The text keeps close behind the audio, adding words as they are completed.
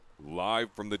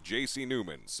Live from the J.C.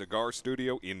 Newman Cigar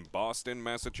Studio in Boston,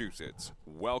 Massachusetts,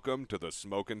 welcome to the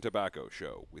Smokin' Tobacco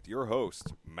Show with your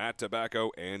hosts, Matt Tabacco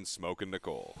and Smokin'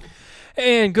 Nicole.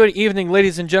 And good evening,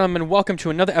 ladies and gentlemen. Welcome to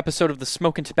another episode of the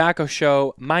Smokin' Tobacco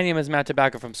Show. My name is Matt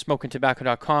Tabacco from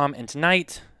SmokinTobacco.com, and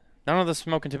tonight, none of the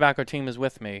Smokin' Tobacco team is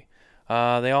with me.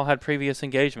 They all had previous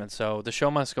engagements, so the show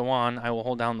must go on. I will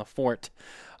hold down the fort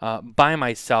by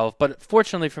myself. But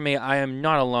fortunately for me, I am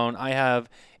not alone. I have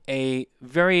a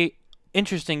very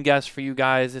interesting guest for you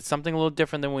guys. It's something a little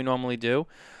different than we normally do.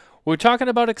 We're talking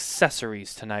about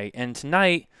accessories tonight, and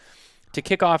tonight, to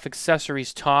kick off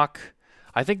accessories talk,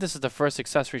 I think this is the first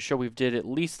accessory show we've did at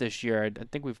least this year. I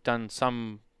think we've done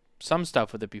some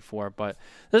stuff with it before, but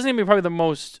this is going to be probably the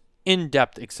most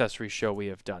in-depth accessory show we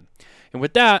have done. And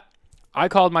with that, I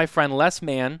called my friend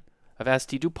Mann of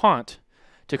Dupont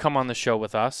to come on the show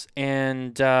with us.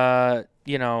 And,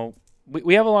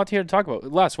 we have a lot here to talk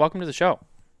about. Les, welcome to the show.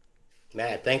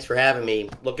 Matt, thanks for having me.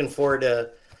 Looking forward to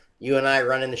you and I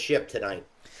running the ship tonight.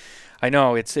 I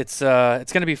know it's going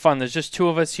to be fun. There's just two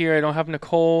of us here. I don't have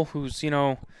Nicole, who's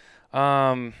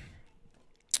normally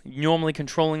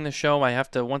controlling the show. I have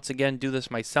to once again do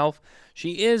this myself.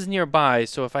 She is nearby,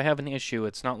 so if I have an issue,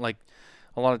 it's not like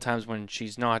a lot of times when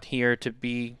she's not here to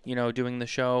be doing the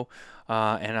show,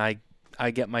 and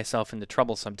I get myself into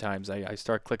trouble sometimes. I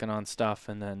start clicking on stuff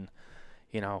and then.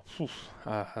 I'll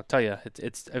tell you,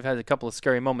 I've had a couple of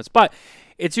scary moments, but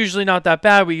it's usually not that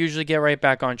bad. We usually get right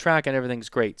back on track and everything's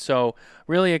great. So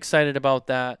really excited about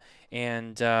that,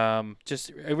 and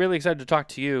just really excited to talk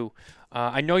to you.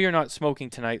 I know you're not smoking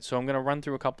tonight, so I'm going to run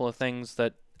through a couple of things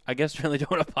that I guess really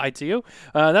don't apply to you.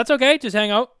 That's okay. Just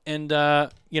hang out and,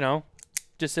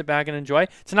 just sit back and enjoy.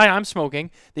 Tonight I'm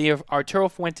smoking the Arturo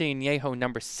Fuente Añejo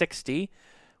number 60.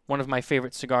 One of my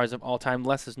favorite cigars of all time.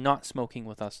 Les is not smoking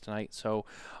with us tonight, so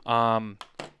I'm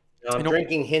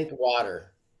drinking hint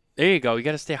water. There you go. You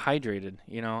got to stay hydrated.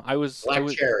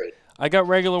 Black cherry. I got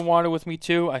regular water with me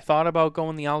too. I thought about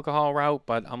going the alcohol route,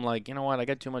 but I'm like, you know what? I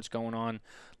got too much going on.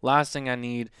 Last thing I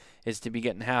need is to be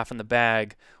getting half in the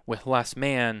bag with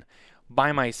Mann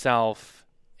by myself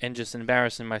and just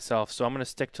embarrassing myself. So I'm going to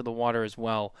stick to the water as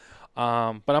well. But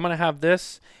I'm going to have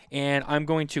this, and I'm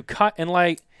going to cut and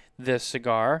light this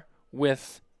cigar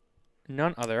with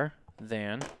none other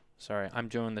than, I'm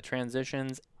doing the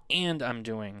transitions and I'm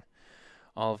doing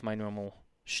all of my normal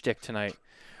shtick tonight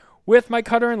with my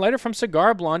cutter and lighter from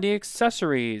Cigar Blondie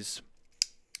Accessories.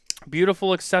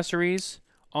 Beautiful accessories,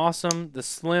 awesome. The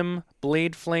slim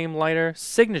blade flame lighter,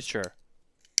 signature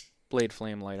blade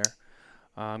flame lighter.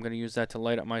 I'm going to use that to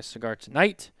light up my cigar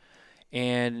tonight.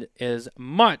 And as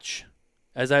much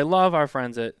as I love our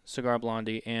friends at Cigar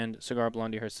Blondie and Cigar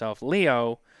Blondie herself,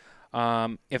 Leo,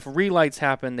 if relights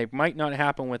happen, they might not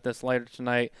happen with this lighter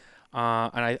tonight,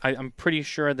 and I'm pretty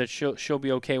sure that she'll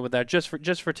be okay with that just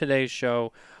for today's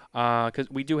show, because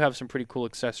we do have some pretty cool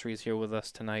accessories here with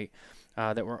us tonight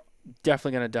that we're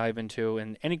definitely going to dive into.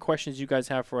 And any questions you guys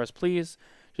have for us, please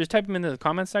just type them into the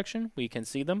comments section. We can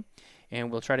see them,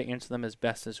 and we'll try to answer them as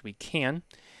best as we can.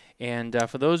 And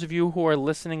for those of you who are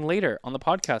listening later on the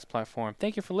podcast platform,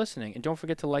 thank you for listening. And don't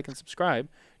forget to like and subscribe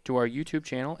to our YouTube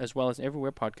channel as well as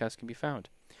everywhere podcasts can be found.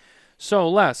 So,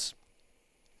 Les.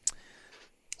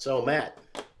 So, Matt.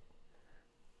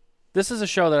 This is a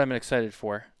show that I'm excited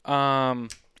for.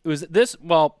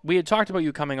 We had talked about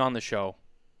you coming on the show.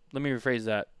 Let me rephrase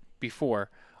that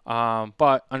before.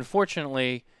 But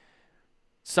unfortunately,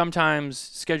 sometimes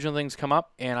scheduling things come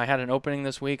up, and I had an opening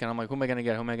this week, and I'm like, who am I going to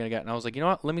get? And I was like, you know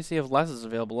what? Let me see if Les is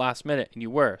available last minute, and you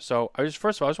were. So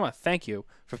first of all, I just want to thank you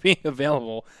for being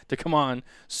available to come on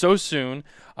so soon,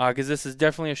 because this is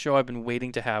definitely a show I've been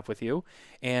waiting to have with you,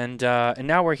 and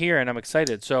now we're here, and I'm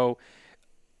excited. So,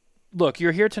 look,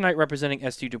 you're here tonight representing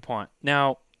SD Dupont.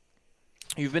 Now,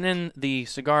 you've been in the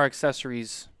cigar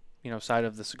accessories, side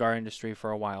of the cigar industry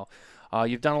for a while.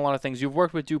 You've done a lot of things. You've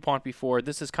worked with Dupont before.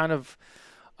 This is kind of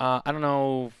I don't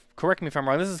know, correct me if I'm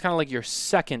wrong, this is kind of like your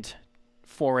second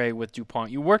foray with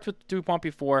Dupont. You worked with Dupont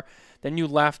before, then you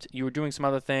left, you were doing some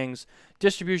other things.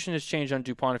 Distribution has changed on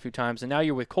Dupont a few times, and now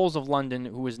you're with Coles of London,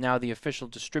 who is now the official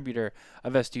distributor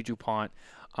of SD Dupont,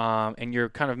 and you're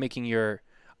kind of making your,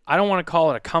 I don't want to call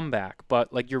it a comeback,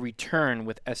 but like your return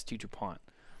with SD Dupont.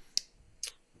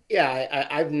 Yeah,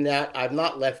 I've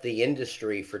not left the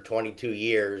industry for 22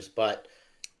 years, but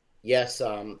yes,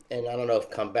 and I don't know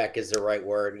if comeback is the right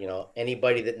word.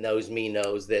 Anybody that knows me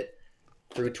knows that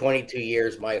through 22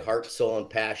 years, my heart, soul, and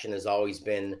passion has always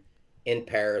been in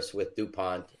Paris with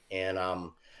Dupont, and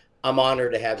I'm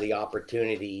honored to have the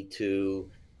opportunity to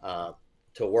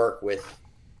work with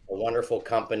a wonderful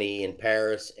company in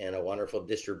Paris and a wonderful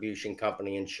distribution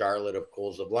company in Charlotte of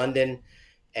Coles of London,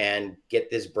 and get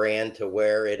this brand to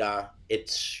where it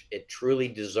truly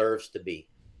deserves to be.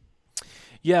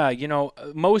 Yeah,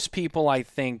 most people, I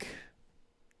think,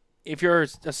 if you're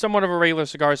somewhat of a regular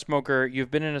cigar smoker,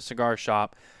 you've been in a cigar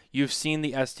shop, you've seen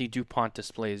the SD Dupont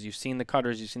displays, you've seen the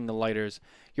cutters, you've seen the lighters,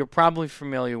 you're probably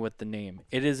familiar with the name.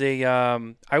 It is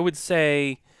I would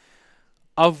say,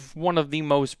 of one of the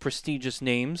most prestigious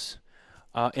names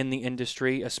in the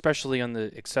industry, especially on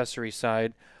the accessory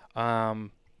side.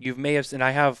 You may have, and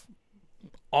I have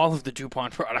all of the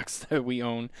Dupont products that we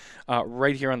own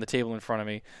right here on the table in front of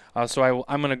me. I'm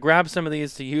going to grab some of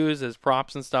these to use as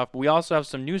props and stuff. We also have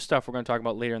some new stuff we're going to talk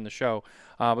about later in the show.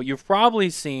 But you've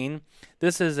probably seen,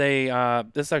 this is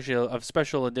actually a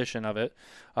special edition of it,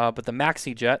 but the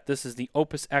Maxi Jet. This is the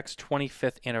Opus X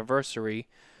 25th anniversary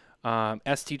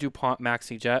ST Dupont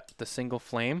Maxi Jet, the single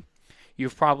flame.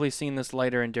 You've probably seen this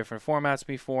lighter in different formats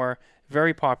before.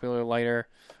 Very popular lighter.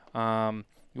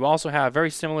 You also have, very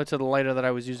similar to the lighter that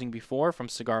I was using before from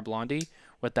Cigar Blondie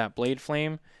with that blade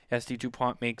flame, SD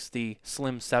Dupont makes the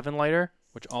Slim 7 lighter,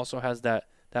 which also has that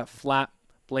flat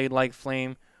blade-like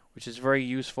flame, which is very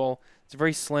useful. It's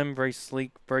very slim, very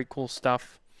sleek, very cool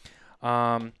stuff.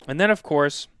 And then, of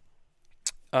course,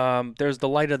 there's the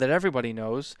lighter that everybody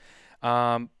knows.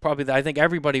 Probably that I think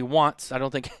everybody wants. I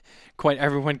don't think quite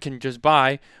everyone can just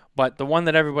buy, but the one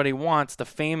that everybody wants, the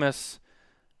famous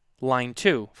Line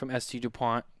 2 from ST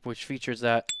Dupont, which features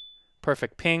that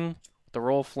perfect ping, the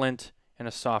roll flint, and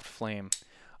a soft flame.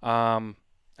 Then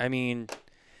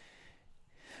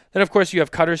of course you have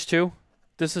cutters too.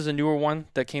 This is a newer one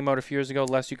that came out a few years ago.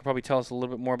 Les, you can probably tell us a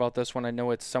little bit more about this one. I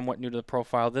know it's somewhat new to the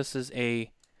profile. This is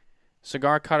a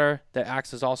cigar cutter that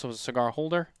acts as also a cigar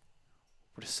holder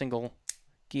with a single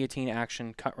guillotine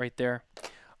action cut right there.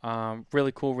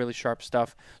 Really cool, really sharp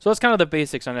stuff. So that's kind of the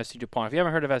basics on ST Dupont. If you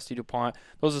haven't heard of ST Dupont,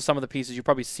 those are some of the pieces. You've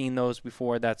probably seen those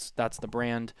before. That's the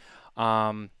brand.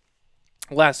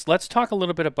 Les, let's talk a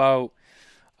little bit about.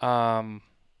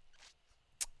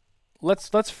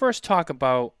 Let's first talk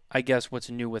about, I guess,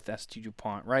 what's new with ST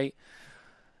Dupont, right?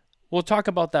 We'll talk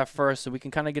about that first, so we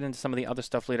can kind of get into some of the other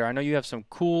stuff later. I know you have some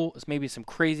cool, maybe some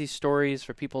crazy stories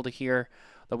for people to hear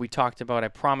that we talked about. I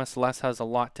promise Les has a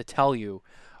lot to tell you.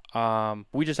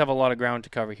 We just have a lot of ground to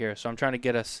cover here, so I'm trying to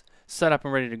get us set up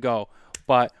and ready to go.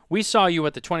 But we saw you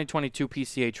at the 2022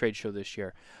 PCA trade show this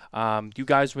year. You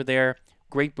guys were there.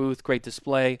 Great booth, great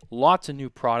display, lots of new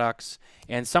products,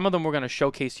 and some of them we're going to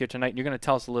showcase here tonight, and you're going to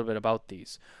tell us a little bit about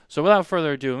these. So without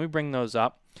further ado, let me bring those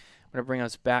up. I'm going to bring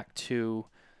us back to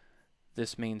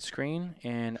this main screen,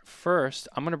 and first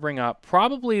I'm going to bring up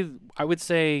probably, I would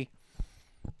say,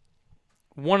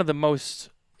 one of the most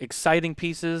exciting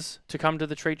pieces to come to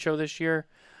the trade show this year,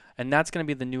 and that's going to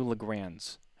be the new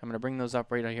Legrands. I'm going to bring those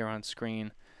up right here on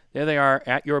screen. There they are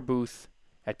at your booth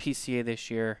at PCA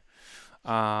this year.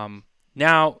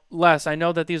 Now, Les, I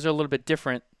know that these are a little bit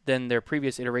different than their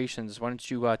previous iterations. Why don't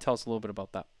you tell us a little bit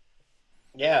about that?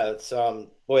 Yeah, it's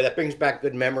boy, that brings back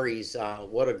good memories.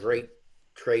 What a great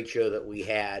trade show that we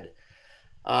had.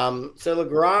 So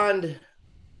Legrand,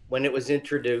 when it was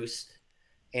introduced,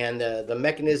 and the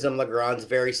mechanism Legrand's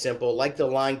very simple, like the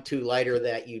Line 2 lighter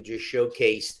that you just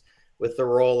showcased with the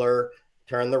roller.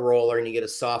 Turn the roller and you get a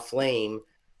soft flame.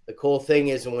 The cool thing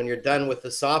is when you're done with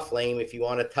the soft flame, if you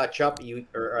want to touch up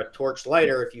or a torch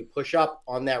lighter, if you push up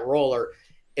on that roller,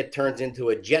 it turns into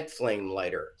a jet flame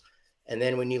lighter. And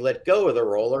then when you let go of the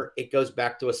roller, it goes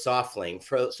back to a soft flame.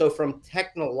 So from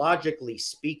technologically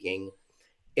speaking,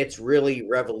 it's really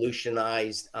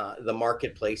revolutionized the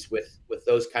marketplace with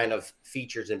those kind of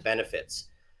features and benefits.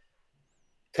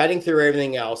 Cutting through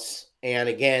everything else, and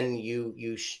again,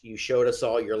 you showed us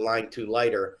all your Line 2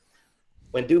 lighter.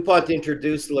 When DuPont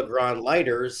introduced Legrand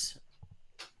lighters,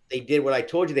 they did what I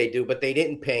told you they do, but they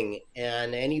didn't ping.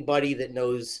 And anybody that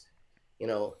knows,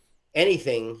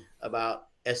 anything about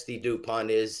SD DuPont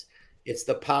it's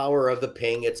the power of the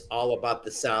ping. It's all about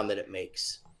the sound that it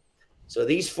makes. So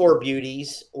these four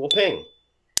beauties will ping.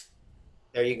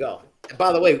 There you go. And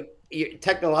by the way,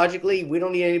 technologically, we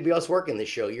don't need anybody else working the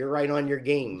show. You're right on your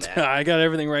game, Matt. I got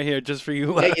everything right here just for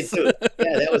you. Yeah, you do.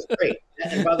 Yeah, that was great.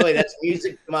 And by the way, that's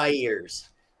music to my ears.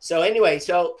 So anyway,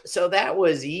 so that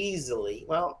was easily,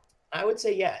 well, I would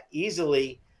say,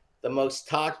 easily the most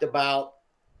talked about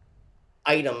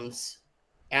items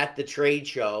at the trade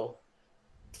show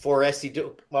for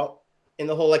SD. Well, in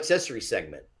the whole accessory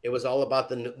segment, it was all about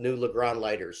the new Legrand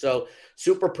lighter. So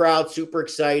super proud, super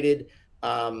excited.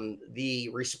 The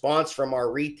response from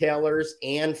our retailers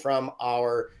and from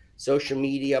our social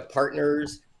media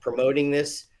partners promoting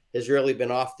this has really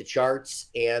been off the charts.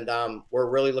 And we're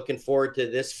really looking forward to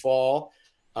this fall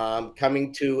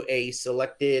coming to a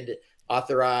selected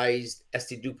authorized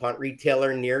SD Dupont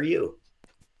retailer near you.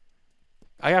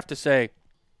 I have to say,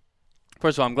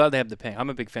 first of all, I'm glad they have the ping. I'm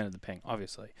a big fan of the ping,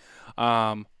 obviously.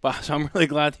 But so I'm really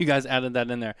glad you guys added that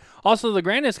in there. Also, the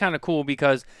Grand is kind of cool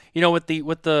because with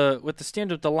the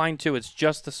standard with the line 2, it's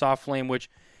just the soft flame. Which,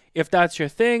 if that's your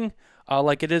thing,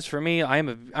 like it is for me,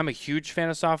 I'm a huge fan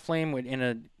of soft flame.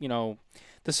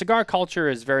 The cigar culture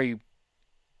is very,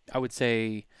 I would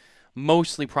say,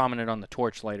 mostly prominent on the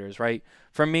torch lighters, right?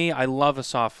 For me, I love a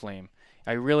soft flame.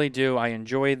 I really do. I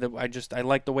enjoy I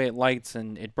like the way it lights,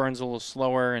 and it burns a little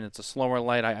slower, and it's a slower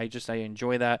light. I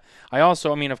enjoy that. I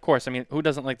also, of course, who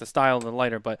doesn't like the style of the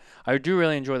lighter, but I do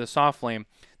really enjoy the soft flame.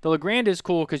 The Legrand is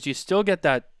cool because you still get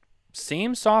that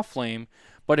same soft flame,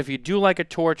 but if you do like a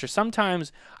torch, or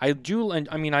sometimes I do,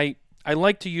 I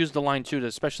like to use the line 2 to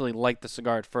especially light the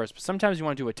cigar at first, but sometimes you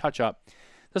want to do a touch up.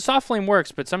 The soft flame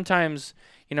works, but sometimes,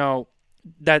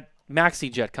 that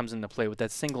maxi jet comes into play with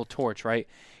that single torch, right?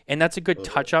 And that's a good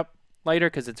touch-up lighter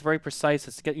because it's very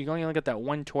precise. You only get that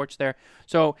one torch there.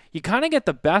 So you kind of get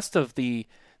the best of the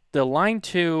line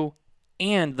 2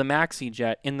 and the maxi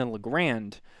jet in the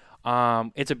Legrand.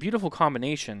 It's a beautiful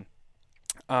combination.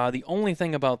 The only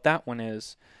thing about that one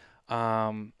is,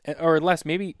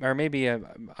 maybe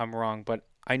I'm wrong, but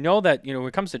I know that when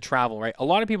it comes to travel, right? A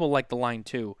lot of people like the line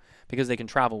 2 because they can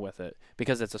travel with it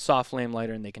because it's a soft flame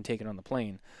lighter and they can take it on the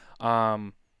plane.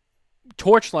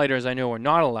 Torch lighters I know are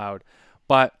not allowed,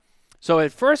 but so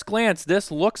at first glance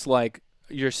this looks like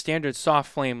your standard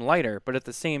soft flame lighter, but at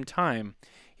the same time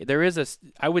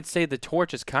I would say the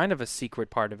torch is kind of a secret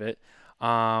part of it.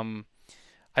 I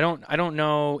don't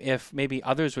know if maybe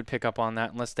others would pick up on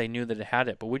that unless they knew that it had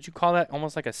it, but would you call that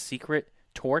almost like a secret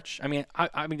torch? I mean,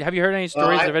 have you heard any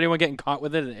stories of anyone getting caught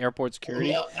with it at airport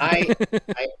security?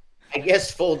 I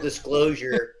guess full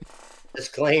disclaimer,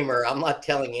 I'm not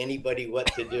telling anybody what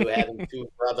to do, having two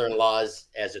brother-in-laws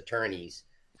as attorneys.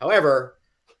 However,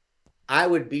 I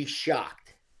would be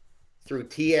shocked through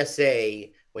TSA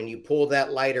when you pull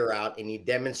that lighter out and you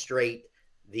demonstrate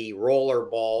the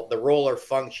roller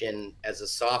function as a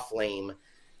soft flame,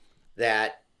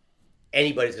 that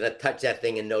anybody's going to touch that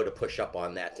thing and know to push up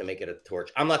on that to make it a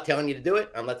torch. I'm not telling you to do it.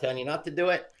 I'm not telling you not to do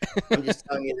it. I'm just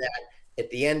telling you that at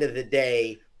the end of the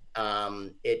day,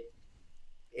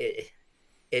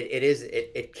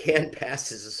 it can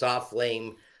pass as a soft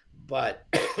flame, but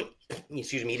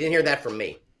excuse me, you didn't hear that from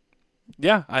me.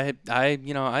 Yeah, I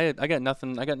got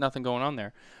nothing. I got nothing going on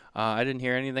there. I didn't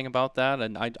hear anything about that,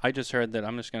 and I just heard that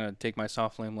I'm just gonna take my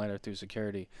soft flame lighter through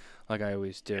security, like I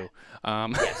always do.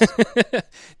 Yes.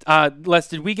 Les,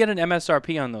 did we get an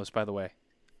MSRP on those, by the way?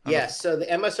 Yes. So the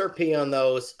MSRP on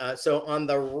those. So on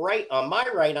my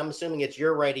right, I'm assuming it's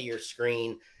your right of your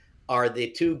screen, are the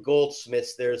two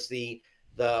Goldsmiths. There's the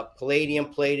palladium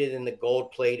plated and the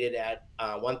gold plated at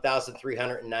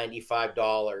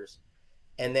 $1,395,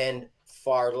 and then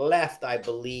far left, I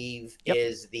believe,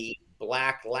 is the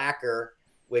black lacquer,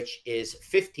 which is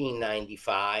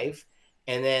 $1,595,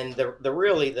 and then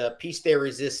the piece de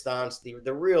resistance,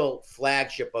 the real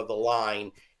flagship of the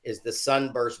line, is the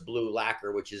sunburst blue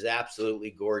lacquer, which is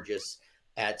absolutely gorgeous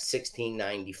at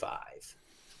 $1,695.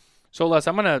 So Les,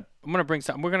 I'm gonna bring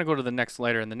some. We're gonna go to the next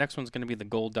lighter, and the next one's gonna be the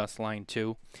Gold Dust line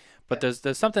 2. But there's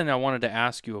something I wanted to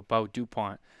ask you about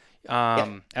Dupont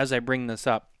as I bring this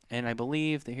up, and I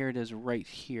believe that here it is right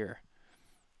here.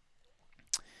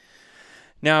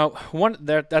 Now,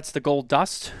 that's the Gold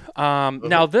Dust.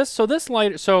 Now this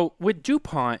lighter. So with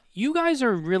Dupont, you guys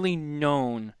are really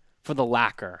known for the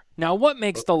lacquer. Now, what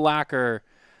makes the lacquer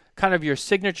kind of your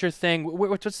signature thing?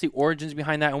 What's the origins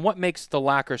behind that, and what makes the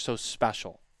lacquer so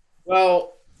special?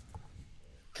 Well,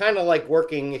 kind of like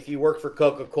if you work for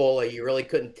Coca-Cola, you really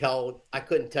I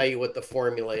couldn't tell you what the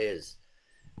formula is.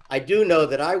 I do know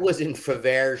that I was in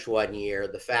Faverges one year,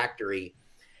 the factory,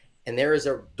 and there is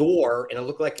a door, and it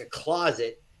looked like a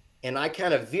closet, and I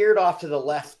kind of veered off to the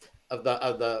left of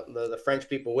the French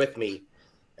people with me,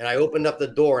 and I opened up the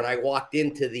door, and I walked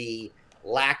into the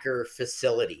lacquer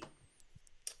facility,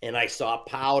 and I saw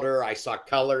powder, I saw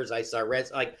colors, I saw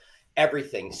reds, like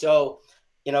everything. So,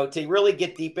 to really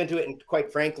get deep into it, and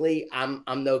quite frankly, I'm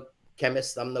no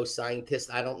chemist, I'm no scientist.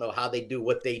 I don't know how they do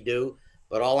what they do,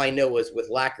 but all I know is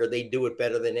with lacquer, they do it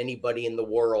better than anybody in the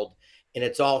world, and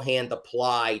it's all hand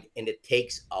applied, and it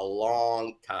takes a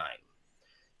long time.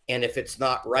 And if it's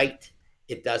not right,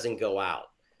 it doesn't go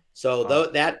out.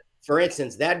 So for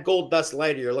instance, that Gold Dust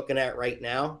lighter you're looking at right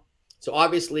now. So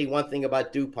obviously, one thing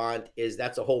about Dupont is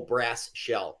that's a whole brass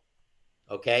shell.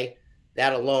 Okay.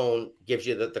 That alone gives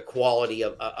you the quality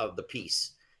of the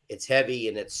piece. It's heavy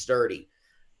and it's sturdy.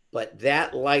 But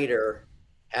that lighter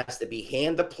has to be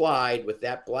hand applied with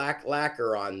that black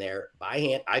lacquer on there by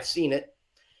hand. I've seen it.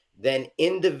 Then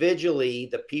individually,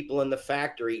 the people in the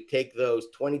factory take those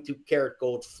 22 karat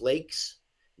gold flakes.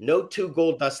 No two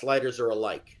gold dust lighters are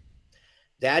alike.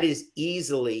 That is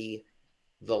easily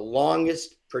the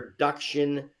longest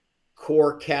production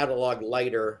core catalog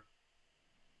lighter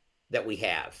that we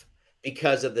have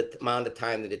because of the amount of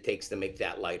time that it takes to make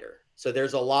that lighter. So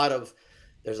there's a lot of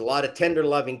tender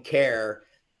loving care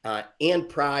and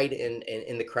pride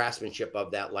in the craftsmanship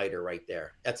of that lighter right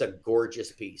there. That's a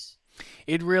gorgeous piece.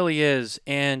 It really is.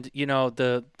 And, you know,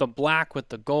 the black with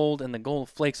the gold and the gold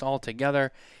flakes all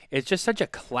together, it's just such a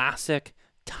classic,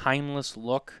 timeless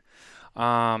look.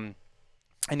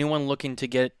 Anyone looking to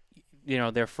get, you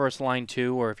know, their first line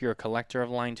 2, or if you're a collector of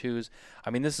line 2s, I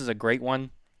mean, this is a great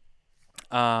one.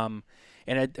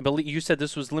 And I believe you said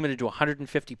this was limited to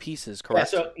 150 pieces,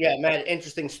 correct? Yeah, Matt,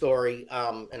 interesting story.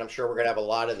 And I'm sure we're going to have a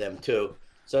lot of them too.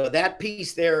 So that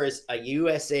piece there is a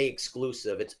USA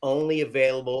exclusive. It's only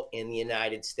available in the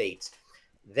United States.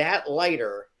 That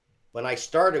lighter, when I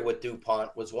started with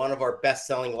Dupont, was one of our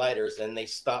best-selling lighters, and they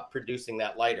stopped producing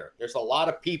that lighter. There's a lot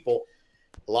of people,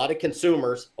 a lot of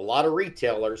consumers, a lot of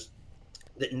retailers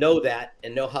that know that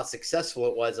and know how successful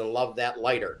it was and love that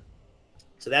lighter.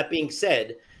 So that being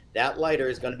said, that lighter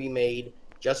is going to be made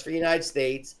just for the United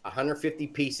States, 150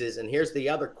 pieces. And here's the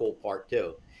other cool part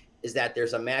too, is that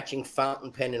there's a matching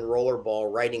fountain pen and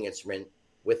rollerball writing instrument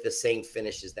with the same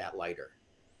finish as that lighter.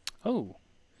 Oh,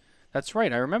 that's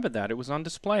right. I remember that. It was on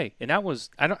display. And that was,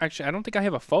 I don't think I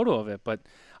have a photo of it, but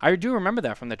I do remember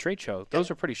that from the trade show.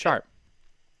 Those are pretty sharp.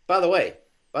 By the way,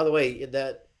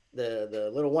 that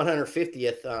the little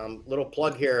 150th little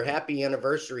plug here, happy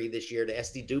anniversary this year to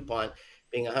SD Dupont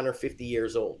being 150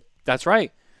 years old. That's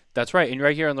right. That's right. And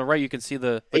right here on the right, you can see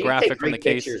the graphic from the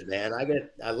case. Pictures, man.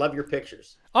 I love your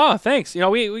pictures. Oh, thanks. You know,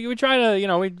 we try to, you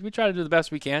know, we try to do the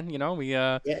best we can. You know, we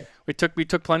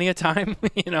took plenty of time.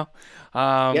 You know,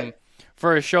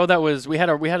 for a show that was we had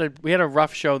a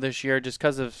rough show this year just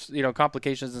because of, you know,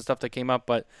 complications and stuff that came up.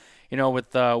 But, you know,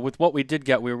 with what we did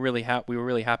get, we were really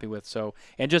happy with. So,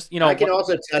 and just, you know, I can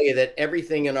also tell you that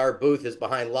everything in our booth is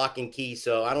behind lock and key.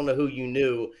 So I don't know who you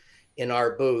knew in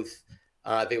our booth.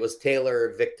 If it was Taylor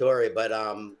or Victoria, but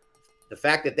the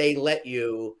fact that they let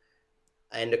you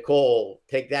and Nicole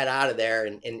take that out of there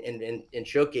and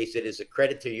showcase it is a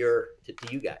credit to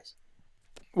you guys.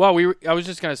 Well, I was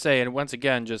just gonna say, and once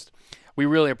again, just we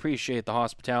really appreciate the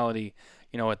hospitality,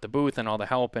 you know, at the booth and all the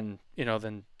help, and, you know,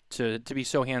 then to be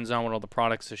so hands-on with all the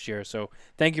products this year. So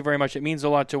thank you very much. It means a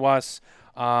lot to us,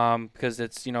 because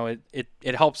it's, you know,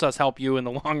 it helps us help you in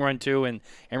the long run too, and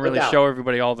really show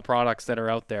everybody all the products that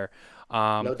are out there.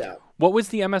 No doubt. What was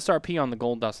the MSRP on the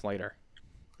gold dust lighter?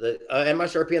 The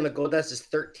MSRP on the gold dust is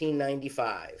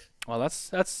 $13.95. Well,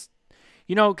 that's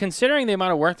you know, considering the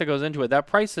amount of work that goes into it, that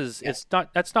price is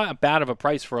that's not bad of a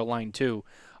price for a line 2.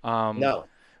 No.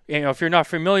 You know, if you're not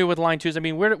familiar with line 2s, I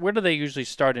mean, where do they usually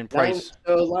start in price?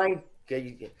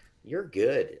 You're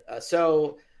good.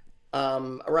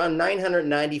 Around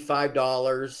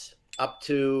 $995 up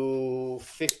to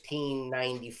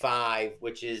 $1,595,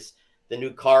 which is the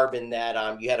new carbon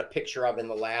that you had a picture of in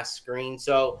the last screen.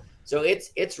 So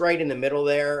it's right in the middle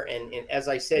there. And as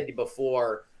I said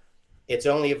before, it's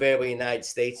only available in the United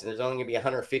States, and there's only going to be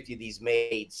 150 of these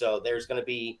made. So there's going to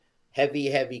be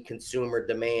heavy consumer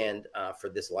demand for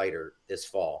this lighter this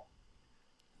fall.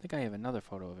 I think I have another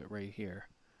photo of it right here.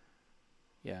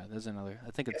 Yeah, there's another.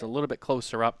 I think it's a little bit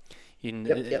closer up.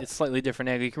 It's slightly different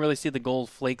angle. You can really see the gold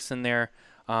flakes in there,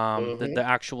 the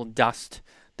actual dust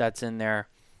that's in there.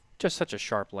 Just such a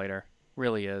sharp lighter,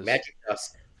 really is. Magic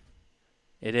dust.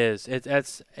 It is.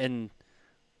 It's and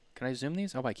can I zoom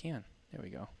these? Oh, I can. There we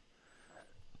go.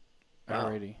 Wow.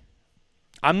 Alrighty.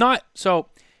 I'm not so.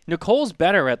 Nicole's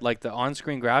better at like the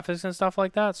on-screen graphics and stuff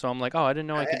like that. So I'm like, oh, I didn't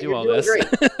know I could do all this.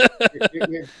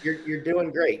 You're doing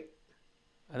great.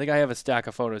 I think I have a stack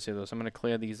of photos here though, so I'm going to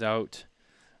clear these out.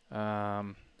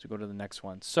 To go to the next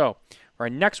one. So for our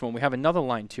next one, we have another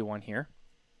line 2 on here.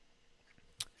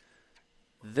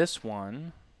 This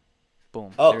one,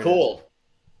 boom. Oh, cool.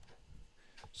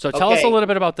 So tell us a little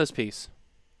bit about this piece.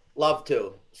 Love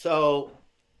to. So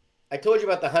I told you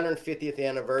about the 150th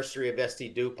anniversary of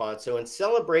SD Dupont. So in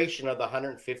celebration of the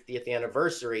 150th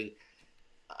anniversary,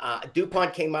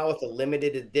 Dupont came out with a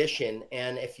limited edition.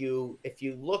 And if you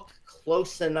look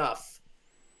close enough,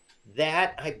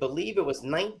 that I believe it was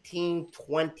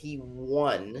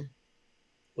 1921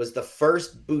 was the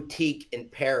first boutique in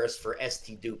Paris for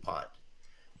SD Dupont.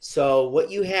 So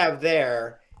what you have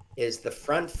there is the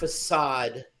front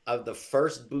facade of the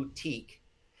first boutique.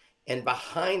 and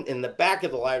behind in the back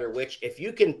of the lighter, which if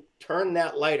you can turn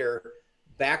that lighter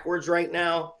backwards right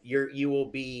now, you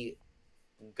will be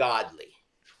godly.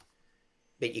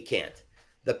 But you can't.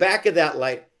 The back of that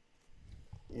light.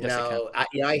 Yes, I can.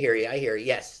 No, I hear you. I hear you.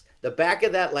 Yes, the back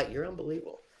of that light. You're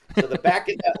unbelievable. So the back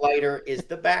of that lighter is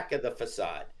the back of the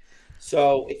facade.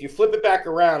 So if you flip it back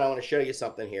around, I want to show you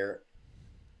something here.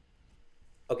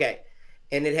 Okay,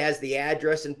 and it has the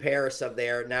address in Paris up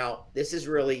there. Now, this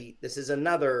is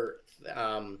another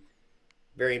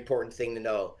very important thing to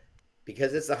know,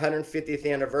 because it's the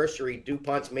 150th anniversary.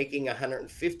 DuPont's making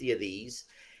 150 of these,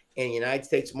 and the United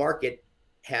States market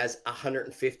has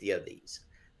 150 of these.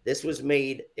 This was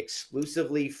made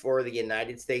exclusively for the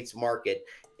United States market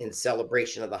in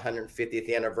celebration of the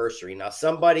 150th anniversary. Now,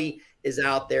 somebody is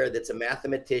out there that's a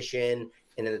mathematician,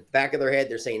 and in the back of their head,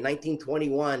 they're saying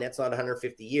 1921, that's not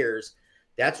 150 years.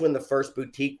 That's when the first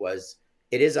boutique was.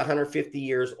 It is 150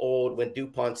 years old when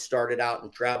DuPont started out in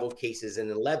travel cases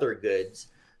and in leather goods.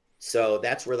 So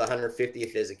that's where the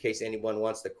 150th is, in case anyone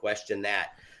wants to question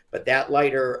that. But that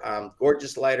lighter,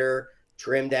 gorgeous lighter,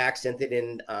 trimmed, accented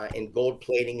in gold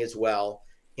plating as well.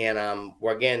 And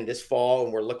we're again this fall,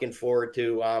 and we're looking forward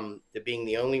to being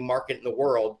the only market in the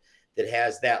world that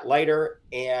has that lighter.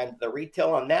 And the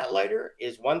retail on that lighter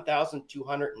is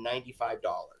 $1,295.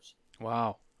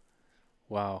 Wow.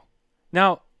 Wow.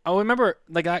 Now, I remember,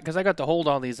 like, because I got to hold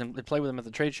all these and play with them at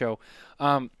the trade show.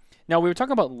 Now, we were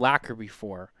talking about lacquer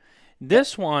before.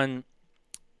 This one,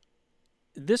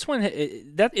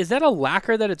 is that a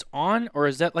lacquer that it's on, or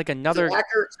is that like another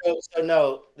lacquer? So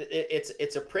no,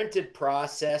 it's a printed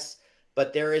process,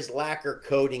 but there is lacquer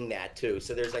coating that too.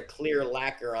 So there's a clear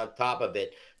lacquer on top of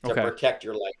it to protect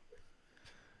your light.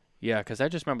 Yeah, because I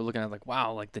just remember looking at like,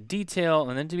 wow, like the detail,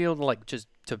 and then to be able to like just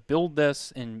to build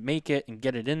this and make it and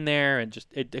get it in there, and just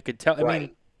it could tell. I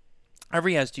mean,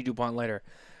 every ST DuPont lighter,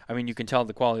 I mean, you can tell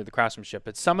the quality of the craftsmanship.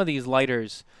 But some of these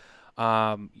lighters,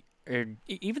 even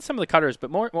some of the cutters,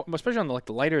 but more especially on the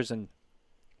lighters and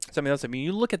something else. I mean,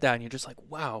 you look at that and you're just like,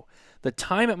 wow, the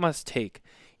time it must take,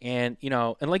 and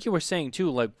and like you were saying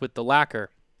too, like with the lacquer,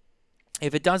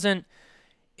 if it doesn't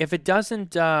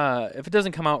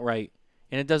come out right,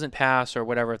 and it doesn't pass or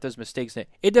whatever, if there's mistakes in it,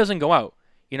 it doesn't go out.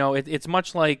 It's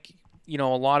much like, a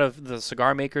lot of the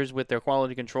cigar makers with their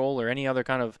quality control or any other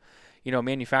kind of,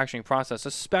 manufacturing process,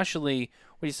 especially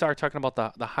when you start talking about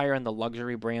the higher end, the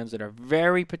luxury brands that are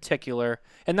very particular.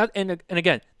 And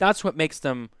again, that's what makes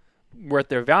them worth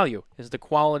their value, is the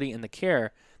quality and the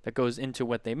care that goes into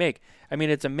what they make. I mean,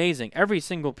 it's amazing. Every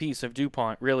single piece of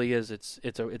DuPont really is. It's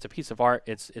a piece of art.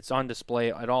 It's on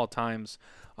display at all times.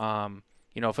 For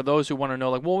those who want to know,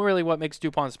 like, well, really what makes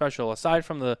DuPont special, aside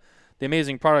from the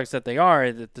amazing products that they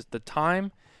are, the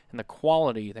time and the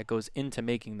quality that goes into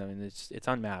making them, and it's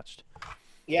unmatched.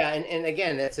 Yeah, and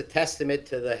again, that's a testament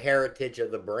to the heritage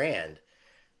of the brand.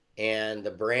 And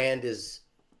the brand is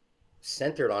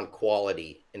centered on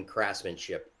quality and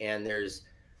craftsmanship. And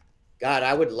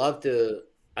I'd love to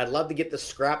get the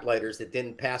scrap lighters that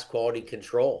didn't pass quality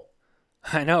control.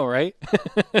 I know, right?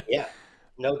 Yeah,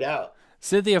 no doubt.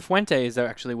 Cynthia Fuente is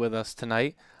actually with us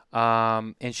tonight,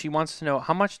 and she wants to know,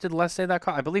 how much did Les say that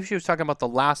cost? I believe she was talking about the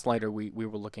last lighter we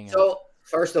were looking at. So,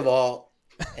 first of all,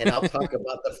 and I'll talk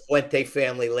about the Fuente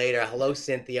family later. Hello,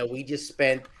 Cynthia. We just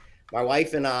spent, my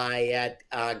wife and I,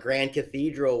 at Grand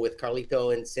Cathedral with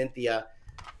Carlito and Cynthia.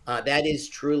 That is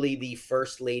truly the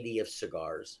first lady of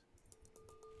cigars.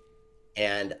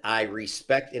 And I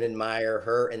respect and admire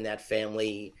her and that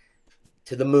family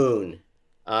to the moon.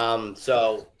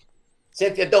 So,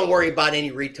 Cynthia, don't worry about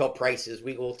any retail prices.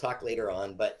 We will talk later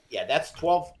on. But yeah, that's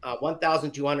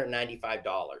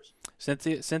 $1,295.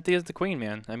 Cynthia's the queen,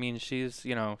 man. I mean, she's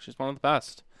she's one of the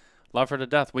best. Love her to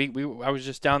death. I was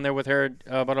just down there with her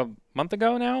about a month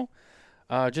ago now,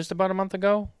 just about a month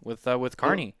ago with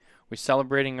Carney. We're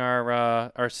celebrating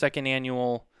our second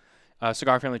annual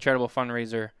Cigar Family Charitable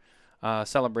Fundraiser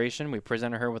celebration. We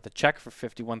presented her with a check for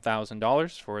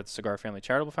 $51,000 for the Cigar Family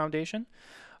Charitable Foundation.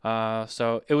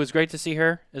 So it was great to see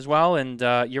her as well. And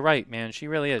you're right, man. She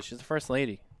really is. She's the first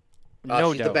lady.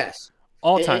 No she's doubt. The best.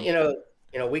 All time.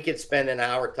 We could spend an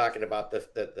hour talking about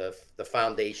the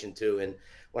foundation too. And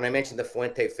when I mentioned the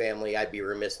Fuente family, I'd be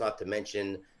remiss not to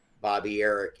mention Bobby,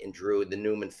 Eric, and Drew, the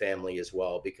Newman family as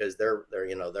well, because they're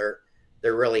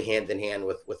really hand in hand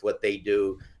with what they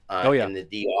do in the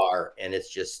DR, and it's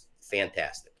just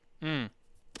fantastic.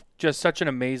 Just such an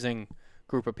amazing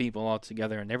group of people all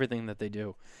together, and everything that they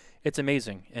do, it's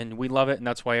amazing, and we love it. And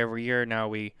that's why every year now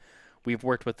we've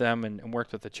worked with them and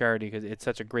worked with the charity, because it's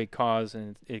such a great cause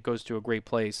and it goes to a great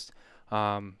place.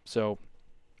 So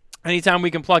Anytime we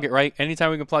can plug it, right?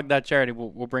 Anytime we can plug that charity,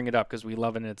 we'll bring it up because we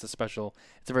love it and it's a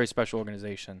very special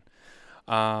organization.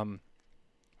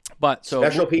 But so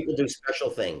Special people do special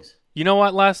things. you know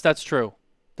what, Les? That's true.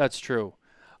 That's true.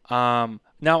 Now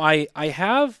I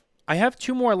have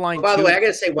two more line By the two. way, I got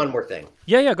to say one more thing.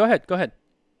 Yeah. Go ahead. Go ahead.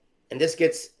 And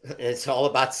it's all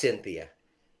about Cynthia.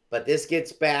 But this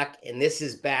gets back, and this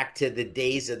is back to the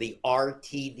days of the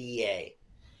RTDA.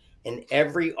 And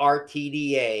every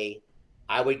RTDA,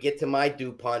 I would get to my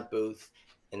Dupont booth,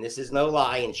 and this is no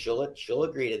lie, and she'll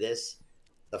agree to this.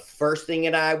 The first thing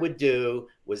that I would do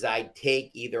was I'd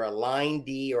take either a line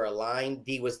D, or a line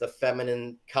D was the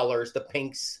feminine colors, the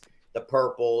pinks, the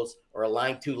purples, or a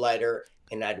line 2 lighter,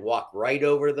 and I'd walk right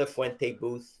over to the Fuente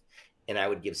booth, and I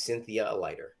would give Cynthia a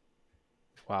lighter.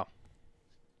 Wow.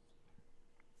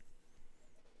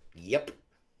 Yep.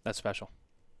 That's special.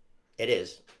 It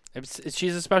is.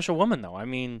 She's a special woman, though. I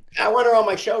mean, I want her on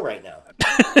my show right now.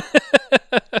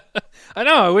 I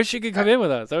know. I wish she could come in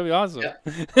with us. That would be awesome. Yeah.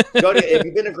 If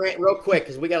you've been to Grand, real quick,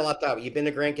 because we got a lot to talk about. You've been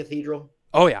to Grand Cathedral?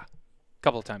 Oh, yeah. A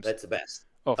couple of times. That's the best.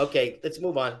 Oh. Okay, let's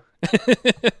move on.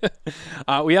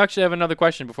 We actually have another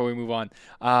question before we move on.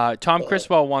 Tom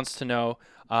Criswell wants to know,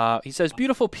 he says,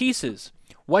 beautiful pieces.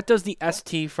 What does the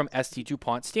ST from ST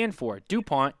Dupont stand for?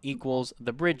 Dupont equals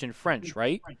the bridge in French,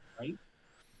 right?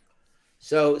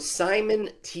 So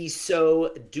Simon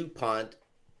Tissot Dupont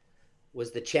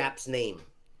was the chap's name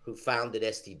who founded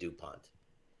ST Dupont.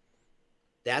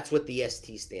 That's what the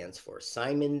ST stands for.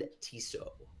 Simon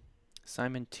Tissot.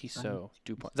 Simon Tissot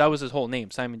Dupont. That was his whole name,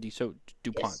 Simon Tissot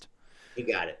Dupont. Yes,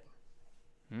 you got it.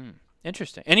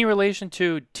 Interesting. Any relation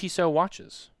to Tissot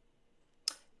watches?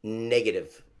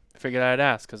 Negative. I figured I'd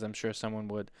ask because I'm sure someone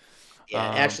would. Yeah,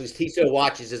 actually, Tissot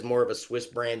watches is more of a Swiss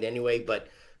brand anyway, but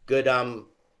good one.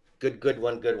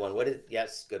 What is?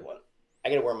 Yes, good one. I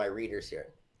gotta wear my readers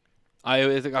here.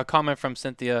 A comment from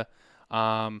Cynthia.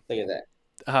 Look at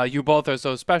that. You both are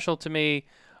so special to me,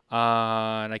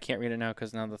 and I can't read it now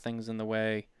because now the thing's in the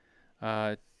way.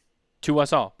 To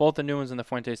us all, both the Newmans and the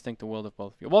Fuentes think the world of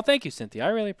both of you. Well, thank you, Cynthia. I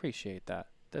really appreciate that.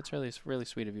 That's really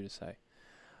sweet of you to say.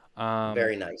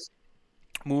 Very nice.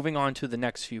 Moving on to the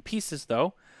next few pieces,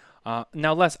 though.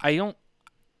 Now, Les, I'm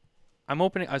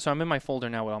opening. So I'm in my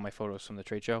folder now with all my photos from the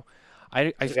trade show.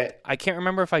 I can't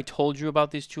remember if I told you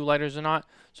about these two lighters or not.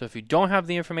 So if you don't have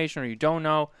the information or you don't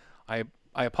know, I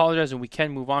apologize, and we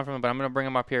can move on from it. But I'm going to bring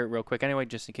them up here real quick anyway,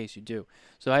 just in case you do.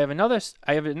 So I have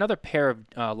another pair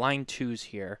of line 2s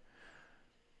here.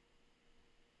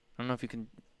 I don't know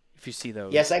if you see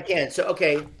those. Yes, I can. So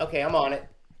okay, I'm on it.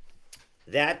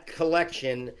 That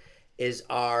collection is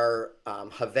our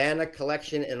Havana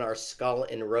collection and our Skull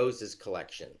and Roses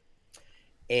collection.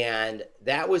 And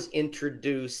that was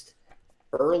introduced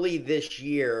early this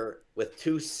year with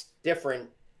two different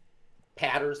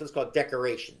patterns. Let's call it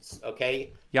decorations,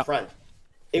 okay? Yep. Front.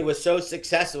 It was so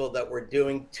successful that we're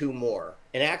doing two more.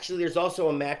 And actually, there's also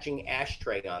a matching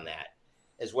ashtray on that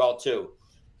as well, too.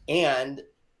 And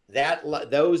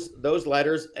those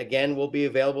letters, again, will be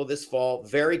available this fall.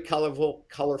 Very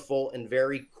colorful, and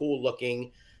very cool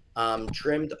looking.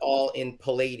 Trimmed all in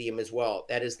palladium as well.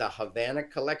 That is the Havana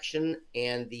collection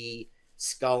and the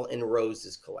Skull and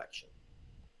Roses collection.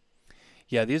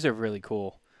 Yeah, these are really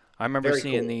cool. I remember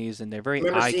seeing these, and they're very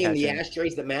eye-catching. Remember seeing the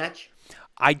ashtrays that match?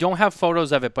 I don't have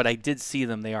photos of it, but I did see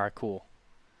them. They are cool.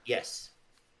 Yes.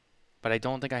 But I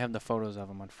don't think I have the photos of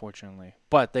them, unfortunately.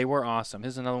 But they were awesome.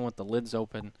 Here's another one with the lids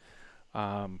open.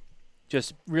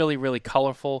 Just really, really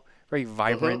colorful, very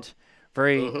vibrant,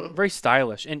 very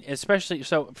stylish. And especially,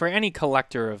 so for any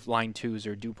collector of line 2s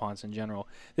or DuPonts in general,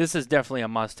 this is definitely a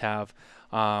must-have.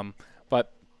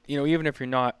 But, even if you're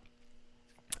not,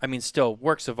 still,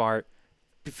 works of art,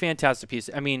 fantastic piece.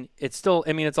 It's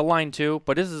a line 2,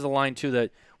 but this is a line 2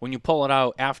 that when you pull it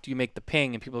out after you make the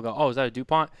ping and people go, oh, is that a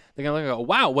DuPont? They're going to look and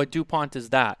go, wow, what DuPont is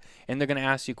that? And they're going to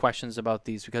ask you questions about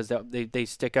these because they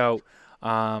stick out.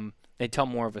 They tell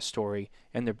more of a story,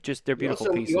 and they're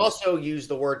beautiful pieces. You also use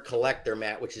the word collector,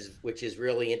 Matt, which is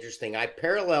really interesting. I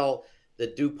parallel the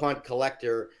DuPont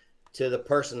collector to the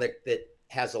person that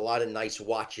has a lot of nice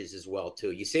watches as well,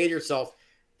 too. You say to yourself,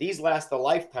 these last a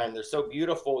lifetime. They're so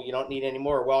beautiful. You don't need any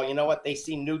more. Well, you know what? They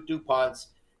see new DuPonts.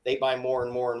 They buy more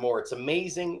and more and more. It's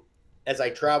amazing as I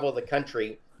travel the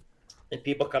country and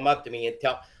people come up to me and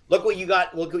tell, look what you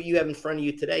got. Look what you have in front of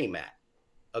you today, Matt.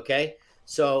 Okay.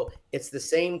 So it's the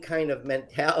same kind of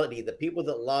mentality. The people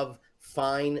that love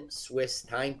fine Swiss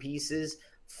timepieces,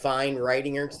 fine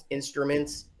writing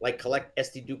instruments, like collect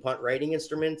ST Dupont writing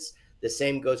instruments. The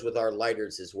same goes with our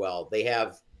lighters as well. They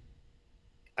have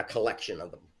a collection of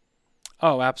them.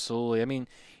 Oh, absolutely.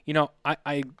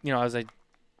 I as I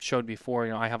showed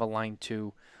before, I have a line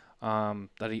 2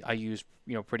 that I use,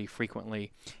 pretty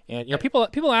frequently. And,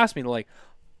 people ask me, like,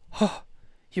 oh,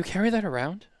 you carry that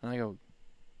around? And I go,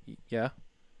 yeah.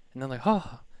 And they're like,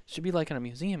 oh, it should be like in a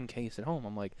museum case at home.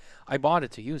 I'm like, I bought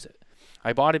it to use it.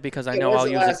 I bought it because I know I'll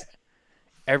use it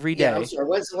every day. Yeah, I'm sorry.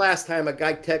 When's the last time a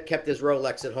guy kept his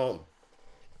Rolex at home?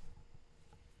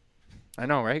 I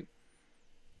know, right?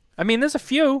 I mean, there's a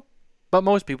few, but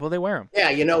most people, they wear them. Yeah,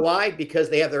 you know why? Because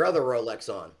they have their other Rolex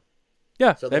on.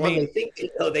 Yeah, so the one they think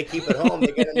they keep at home, they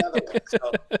get another one.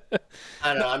 So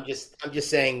I don't know. I'm just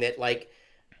saying that, like,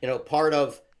 part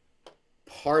of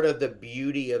the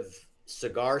beauty of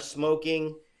cigar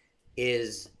smoking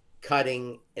is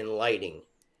cutting and lighting,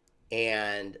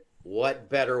 and what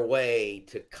better way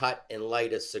to cut and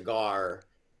light a cigar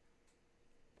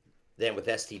than with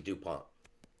ST Dupont?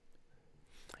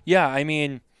 Yeah, I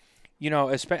mean,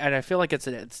 and I feel like it's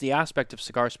the aspect of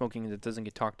cigar smoking that doesn't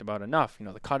get talked about enough.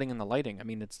 The cutting and the lighting. I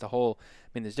mean, it's the whole. I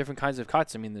mean, there's different kinds of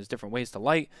cuts. I mean, there's different ways to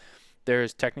light.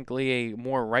 There's technically a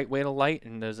more right way to light,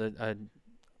 and there's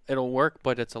it'll work,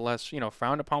 but it's a less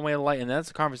frowned upon way to light. And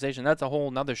that's a conversation. That's a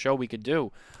whole nother show we could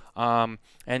do. And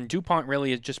Dupont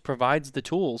really just provides the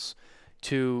tools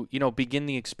to begin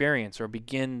the experience or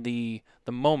begin the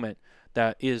moment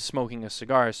that is smoking a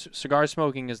cigar. Cigar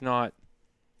smoking is not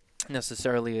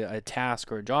necessarily a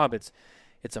task or a job. It's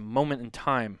a moment in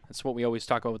time. That's what we always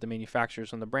talk about with the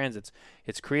manufacturers and the brands.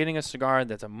 It's creating a cigar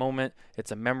that's a moment,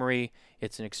 it's a memory,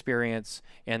 it's an experience,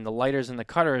 and the lighters and the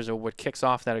cutters are what kicks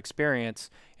off that experience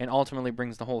and ultimately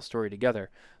brings the whole story together.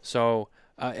 So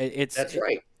that's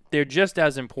right. They're just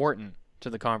as important to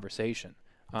the conversation.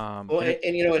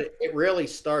 It really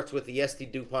starts with the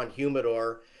ST Dupont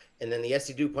humidor, and then the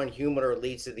ST Dupont humidor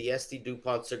leads to the ST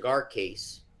Dupont cigar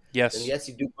case. Yes. And the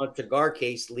ST Dupont cigar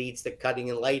case leads to cutting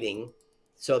and lighting.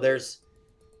 So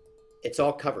it's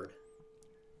all covered.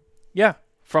 Yeah,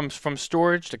 from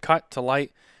storage to cut to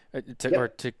light,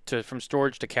 from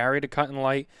storage to carry to cut and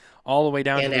light, all the way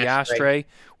down to the ashtray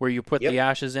where you put the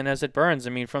ashes in as it burns.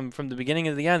 I mean, from the beginning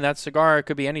to the end, that cigar, it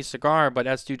could be any cigar, but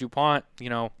ST Dupont,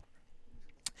 they'll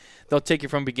take you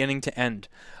from beginning to end,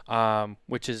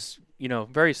 which is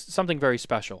something very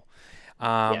special.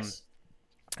 Yes.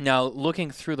 Now,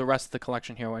 looking through the rest of the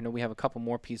collection here, I know we have a couple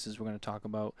more pieces we're going to talk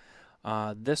about.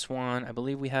 This one, I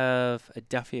believe we have a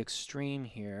Defi Extreme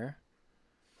here.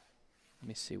 Let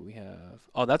me see. We have.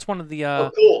 Oh, that's one of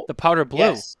the cool. The powder blue.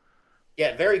 Yes.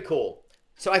 Yeah, very cool.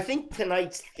 So I think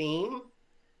tonight's theme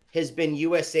has been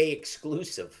USA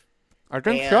exclusive. I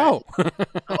think so. I'm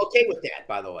okay with that,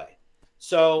 by the way.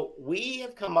 So we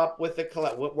have come up with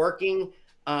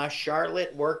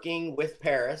Charlotte working with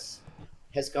Paris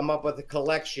has come up with a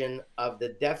collection of the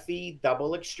Defi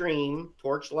Double Extreme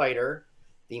torch lighter,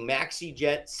 the Maxi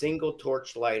Jet single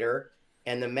torch lighter,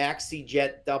 and the Maxi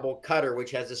Jet double cutter,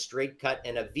 which has a straight cut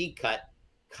and a V-cut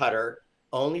cutter,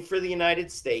 only for the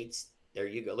United States. There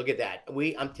you go. Look at that.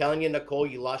 I'm telling you, Nicole,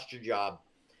 you lost your job.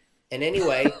 And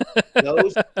anyway,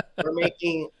 those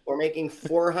we're making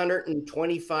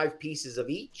 425 pieces of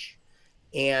each.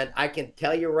 And I can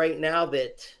tell you right now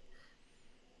that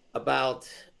about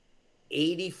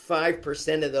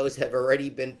 85% of those have already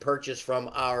been purchased from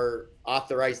our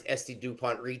authorized ST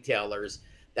Dupont retailers.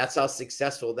 That's how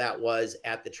successful that was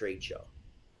at the trade show.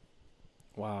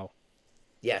 Wow.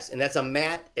 Yes, and it's a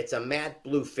matte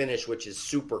blue finish, which is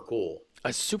super cool.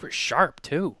 It's super sharp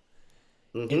too.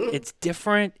 Mm-hmm. It's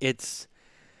different. It's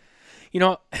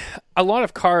a lot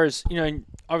of cars,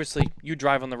 obviously you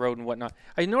drive on the road and whatnot.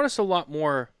 I notice a lot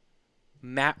more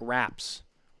matte wraps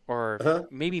or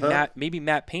maybe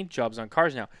matte paint jobs on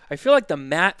cars now. I feel like the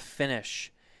matte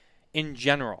finish in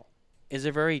general is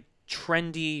a very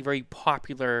trendy, very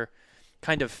popular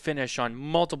kind of finish on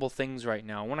multiple things right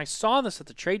now. When I saw this at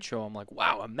the trade show, I'm like,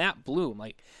 wow, a matte blue. I'm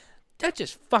like, that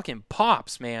just fucking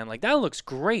pops, man. Like, that looks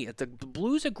great. The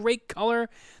blue's a great color.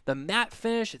 The matte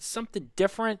finish, it's something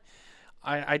different.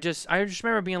 I just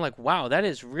remember being like, wow, that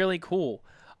is really cool.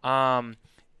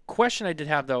 Question I did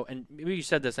have, though, and maybe you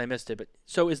said this, I missed it, but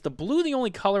so is the blue the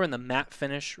only color in the matte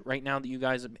finish right now that you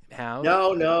guys have?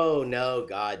 No,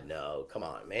 God, no. Come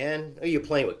on, man. Are you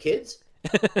playing with kids?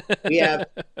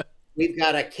 We've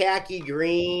got a khaki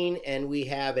green and we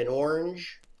have an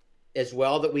orange as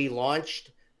well that we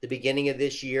launched the beginning of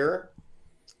this year.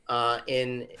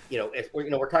 If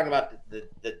we're talking about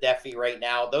the Defi right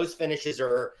now. Those finishes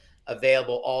are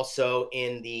available also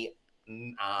in the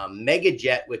Mega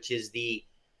Jet, which is the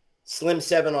Slim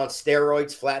 7 on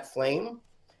steroids, flat flame,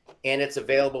 and it's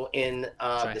available in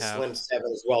the Slim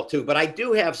 7 as well too. But I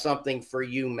do have something for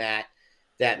you, Matt,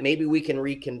 that maybe we can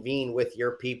reconvene with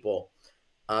your people.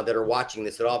 that are watching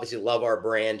this that obviously love our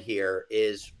brand here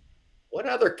is, what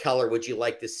other color would you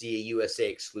like to see a USA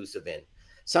exclusive in?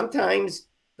 Sometimes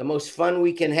the most fun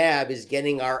we can have is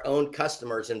getting our own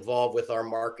customers involved with our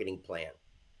marketing plan.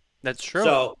 That's true.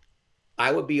 So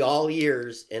I would be all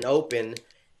ears and open.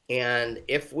 And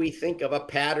if we think of a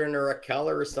pattern or a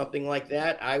color or something like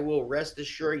that, I will rest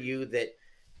assure you that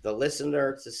the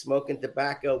listener to Smoking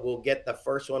Tobacco will get the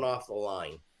first one off the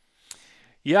line.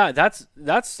 Yeah, that's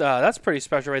pretty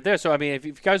special right there. So I mean, if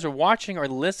you guys are watching or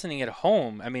listening at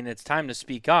home, I mean, it's time to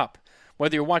speak up.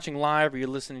 Whether you're watching live or you're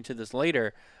listening to this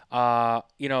later,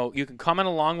 you can comment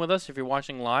along with us if you're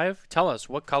watching live. Tell us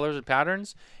what colors and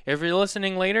patterns. If you're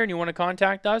listening later and you want to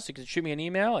contact us, you can shoot me an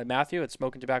email at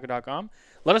matthew@smokingtobacco.com.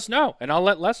 Let us know, and I'll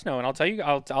let Les know, and I'll tell you.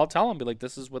 I'll tell them, be like,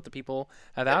 this is what the people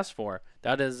have asked for.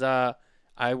 That is, I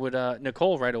would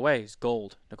Nicole right away is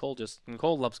gold.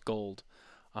 Nicole loves gold.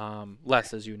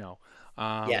 Less, as you know.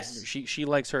 Yes. She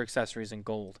likes her accessories in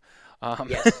gold.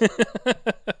 Yes.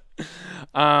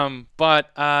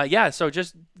 Yeah, so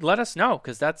just let us know,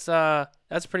 because that's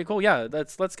pretty cool. Yeah,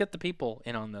 let's get the people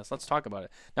in on this. Let's talk about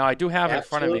it. Now I do have it in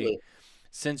front of me,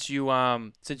 since you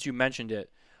mentioned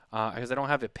it, because I don't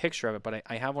have a picture of it, but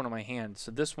I have one in my hand.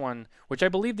 So this one, which I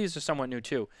believe these are somewhat new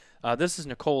too. This is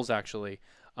Nicole's actually.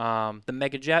 The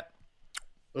Mega Jet,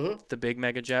 the big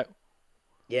Mega Jet.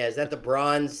 Yeah, is that the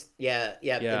bronze? Yeah.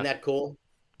 Isn't that cool?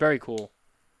 Very cool.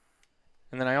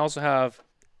 And then I also have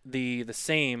the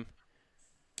same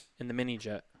in the Mini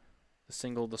Jet, the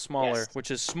smaller, Yes.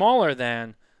 which is smaller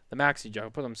than the Maxi Jet. I'll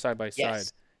put them side by side.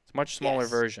 It's a much smaller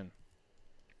version.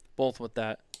 Both with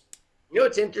that. You know,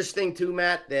 it's interesting too,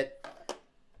 Matt, that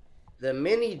the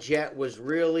Mini Jet was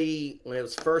really, when it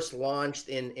was first launched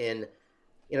in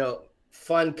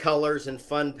fun colors and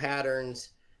fun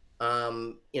patterns,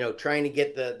 trying to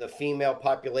get the female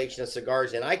population of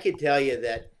cigars. And I could tell you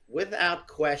that without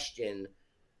question,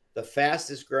 the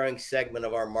fastest growing segment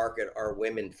of our market are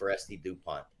women for SD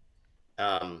Dupont.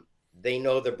 They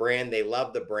know the brand, they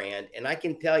love the brand. And I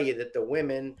can tell you that the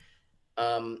women,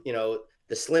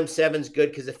 the Slim 7's good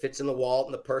because it fits in the wallet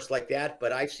and the purse like that.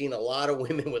 But I've seen a lot of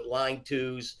women with line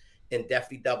 2s and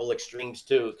definitely double extremes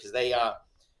too, because they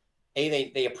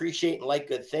appreciate and like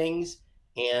good things.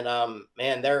 And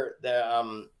man, they're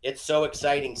it's so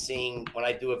exciting seeing, when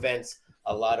I do events,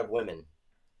 a lot of women.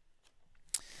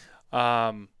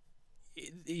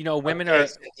 Women are.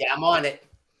 Yeah, I'm on it.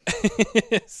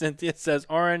 Cynthia says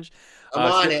orange.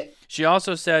 I'm on it. She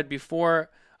also said before.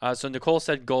 So Nicole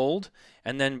said gold,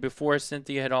 and then before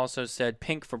Cynthia had also said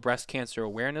pink for Breast Cancer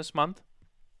Awareness Month.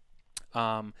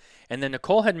 And then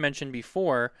Nicole had mentioned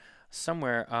before,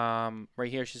 somewhere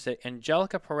right here, she said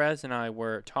Angelica Perez and I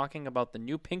were talking about the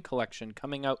new pink collection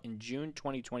coming out in June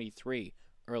 2023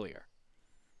 earlier.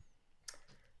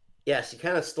 Yes, you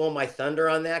kind of stole my thunder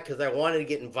on that, because I wanted to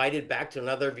get invited back to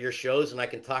another of your shows and I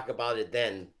can talk about it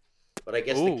then. But I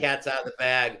guess the cat's out of the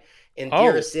bag. And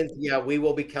dearest Cynthia, we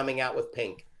will be coming out with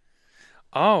pink.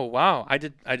 Oh wow! I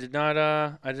did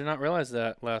not realize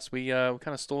that, Les. We kind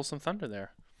of stole some thunder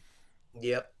there.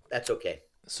 Yep, that's okay.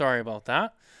 Sorry about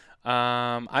that.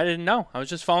 I didn't know. I was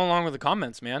just following along with the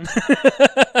comments, man.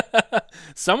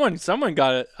 Someone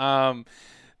got it.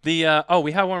 We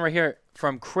have one right here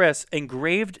from Chris.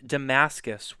 Engraved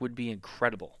Damascus would be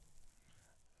incredible.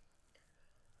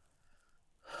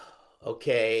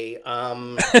 Okay.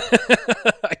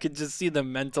 I could just see the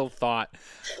mental thought.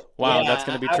 Wow, that's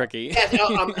going to be tricky.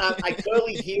 I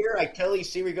totally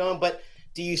see where you're going. But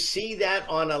do you see that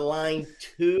on a line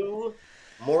 2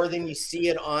 more than you see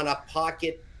it on a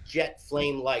pocket jet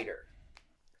flame lighter?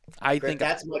 I think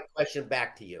that's my question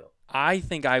back to you. I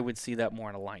think I would see that more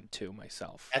on a line 2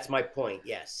 myself. That's my point.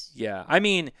 Yes. Yeah. I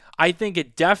mean, I think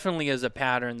it definitely is a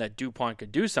pattern that Dupont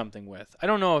could do something with. I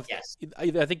don't know if. Yes.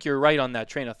 I think you're right on that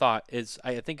train of thought.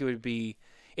 I think it could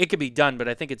be done, but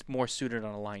I think it's more suited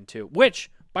on a line 2. Which,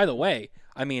 by the way,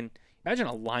 I mean, imagine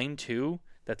a line 2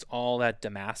 that's all that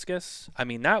Damascus. I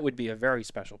mean, that would be a very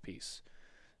special piece.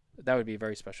 That would be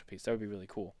really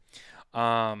cool.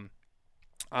 Sorry,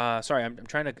 I'm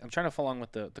trying to follow along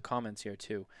with the comments here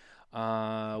too.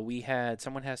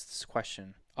 Someone has this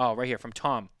question. Oh, right here from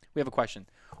Tom. We have a question.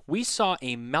 We saw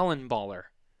a melon baller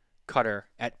cutter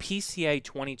at PCA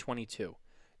 2022.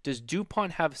 Does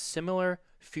Dupont have similar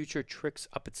future tricks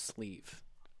up its sleeve?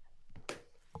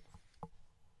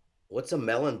 What's a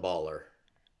melon baller?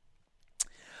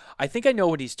 I think I know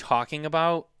what he's talking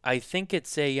about. I think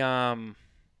it's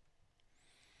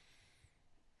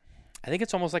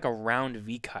almost like a round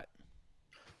V cut.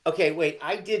 Okay, wait.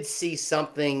 I did see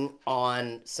something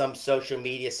on some social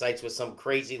media sites with some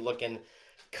crazy looking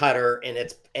cutter,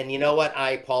 and you know what?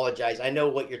 I apologize. I know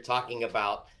what you're talking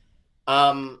about.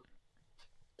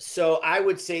 So I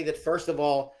would say that first of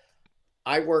all,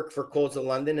 I work for Coles of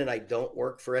London, and I don't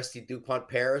work for ST Dupont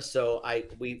Paris. So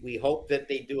we hope that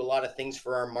they do a lot of things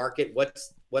for our market.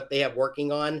 What they have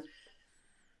working on,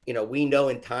 we know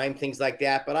in time, things like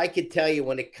that. But I could tell you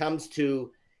when it comes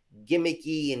to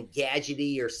gimmicky and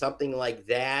gadgety or something like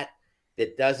that,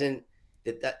 that doesn't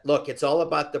look, it's all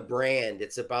about the brand.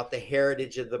 It's about the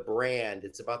heritage of the brand.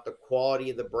 It's about the quality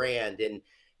of the brand. And,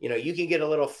 you can get a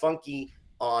little funky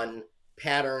on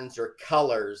patterns or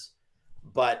colors,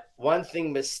 but one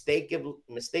thing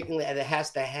mistakenly that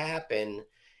has to happen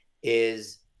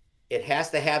is it has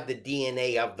to have the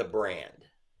DNA of the brand.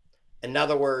 In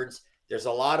other words, there's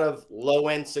a lot of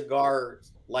low-end cigar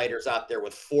lighters out there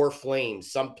with 4 flames.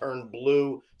 Some turn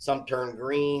blue, some turn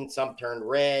green, some turn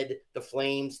red, the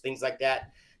flames, things like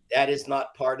that. That is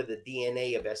not part of the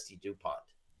DNA of ST Dupont.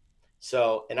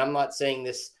 So, and I'm not saying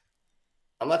that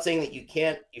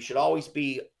you should always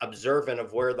be observant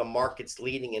of where the market's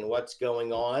leading and what's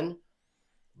going on.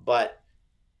 But,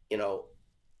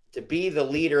 to be the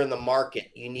leader in the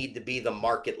market, you need to be the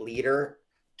market leader.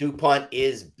 DuPont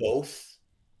is both.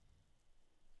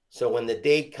 So when the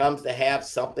day comes to have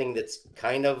something that's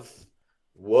kind of,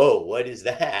 whoa, what is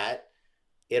that?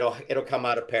 It'll come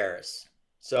out of Paris.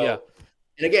 So, yeah.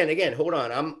 And again, hold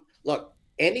on. Look,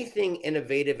 anything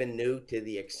innovative and new to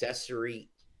the accessory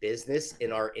business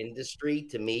in our industry,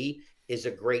 to me, is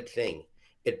a great thing.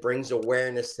 It brings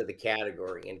awareness to the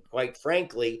category. And quite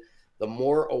frankly, the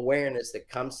more awareness that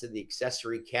comes to the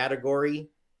accessory category,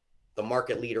 the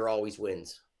market leader always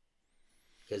wins.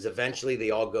 Because eventually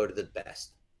they all go to the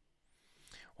best.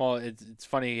 Well, it's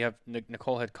funny. You have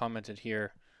Nicole had commented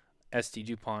here, ST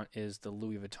Dupont is the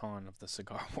Louis Vuitton of the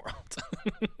cigar world.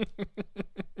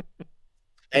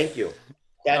 Thank you.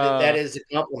 That is a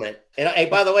compliment. And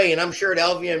by the way, and I'm sure at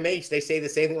LVMH they say the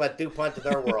same thing about DuPont to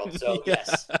their world. So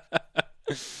yes.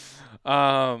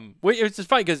 It's just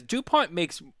funny because DuPont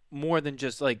makes more than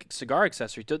just like cigar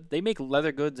accessories. They make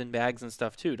leather goods and bags and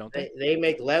stuff too, don't they? They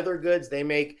make leather goods. They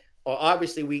make. Well,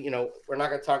 obviously, we're not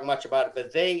going to talk much about it,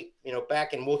 but they,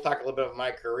 back, and we'll talk a little bit about my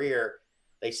career,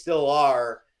 they still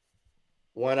are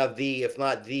one of the, if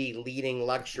not the leading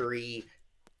luxury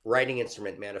writing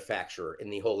instrument manufacturer in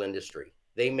the whole industry.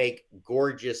 They make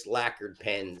gorgeous lacquered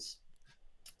pens,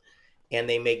 and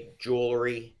they make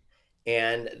jewelry,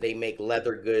 and they make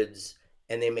leather goods,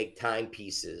 and they make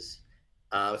timepieces.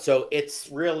 So it's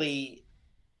really,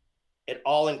 it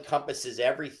all encompasses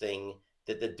everything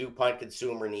that the DuPont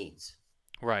consumer needs,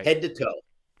 right, head to toe,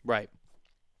 right,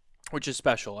 which is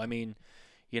special. I mean,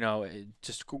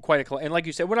 just quite a, and like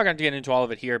you said, we're not going to get into all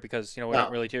of it here because we're not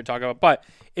really here to talk about. But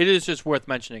it is just worth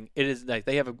mentioning. It is like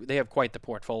they have quite the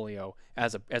portfolio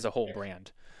as a whole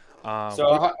brand. So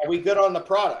are we good on the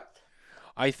product?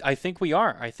 I think we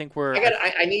are. I think we're.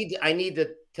 I need to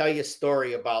tell you a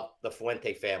story about the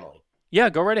Fuente family.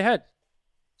 Yeah, go right ahead.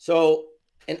 So.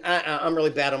 And I'm really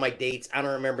bad on my dates. I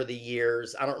don't remember the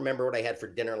years. I don't remember what I had for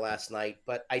dinner last night.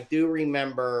 But I do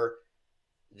remember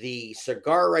the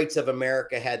Cigar Rights of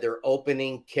America had their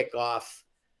opening kickoff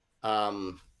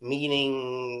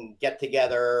meeting,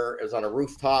 get-together. It was on a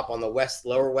rooftop on the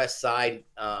lower west side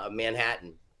of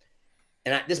Manhattan.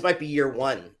 And this might be year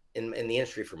one in the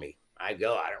industry for me. I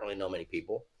don't really know many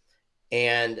people.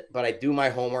 But I do my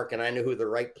homework, and I know who the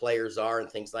right players are and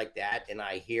things like that. And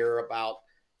I hear about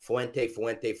Fuente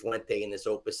in this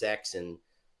Opus X and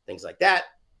things like that.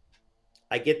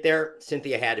 I get there.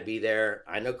 Cynthia had to be there.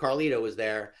 I know Carlito was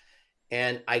there.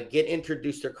 And I get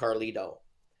introduced to Carlito.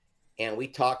 And we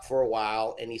talked for a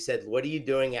while. And he said, what are you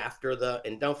doing after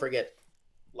and don't forget,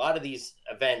 a lot of these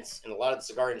events and a lot of the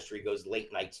cigar industry goes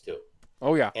late nights too.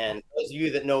 Oh, yeah. And those of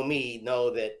you that know me know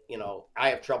that, I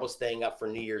have trouble staying up for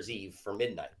New Year's Eve for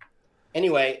midnight.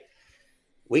 Anyway,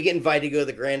 we get invited to go to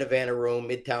the Grand Havana Room,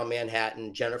 Midtown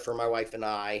Manhattan, Jennifer, my wife, and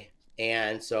I.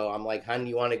 And so I'm like, honey,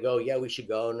 you want to go? Yeah, we should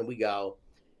go. And then we go.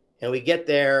 And we get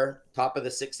there, top of the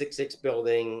 666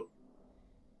 building.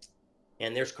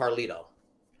 And there's Carlito.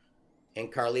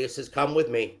 And Carlito says, come with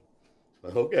me.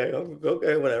 Okay,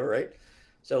 whatever, right?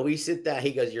 So we sit down.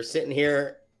 He goes, you're sitting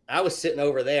here. I was sitting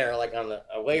over there, like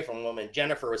away from him. And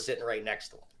Jennifer was sitting right next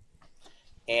to him.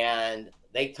 And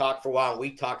they talked for a while. And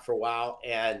we talked for a while.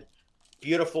 And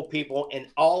beautiful people, and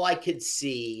all I could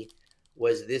see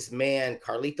was this man,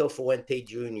 Carlito Fuente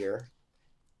Jr.,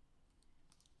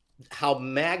 how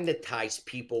magnetized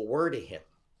people were to him,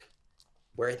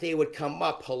 where they would come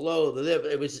up, hello,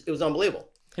 it was unbelievable.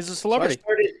 He's a celebrity.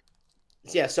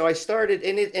 So I started,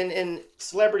 and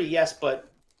celebrity, yes,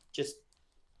 but just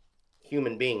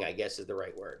human being, I guess is the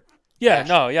right word. Yeah,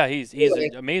 passionate. no, yeah, he's Anyway,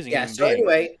 an amazing yeah. human So being.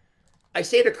 anyway, I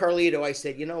say to Carlito, I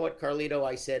said, you know what, Carlito?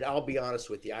 I said, I'll be honest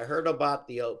with you. I heard about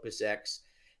the Opus X,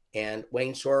 and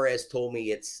Wayne Suarez told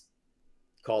me it's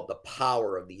called the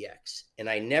Power of the X, and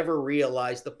I never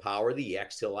realized the power of the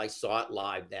X till I saw it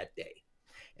live that day.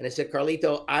 And I said,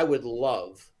 Carlito, I would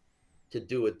love to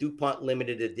do a DuPont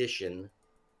limited edition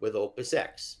with Opus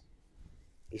X.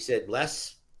 He said,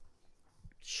 Les,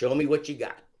 show me what you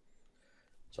got.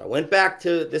 So I went back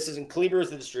to, this is in Cleaver's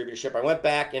the distributorship. I went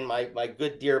back and my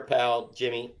good dear pal,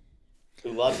 Jimmy,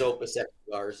 who loves Opus X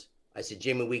cigars. I said,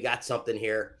 Jimmy, we got something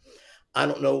here. I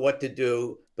don't know what to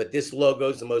do, but this logo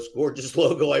is the most gorgeous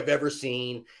logo I've ever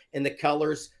seen. And the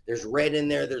colors, there's red in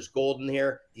there, there's gold in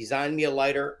here. Design me a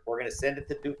lighter. We're going to send it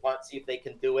to DuPont, see if they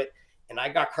can do it. And I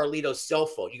got Carlito's cell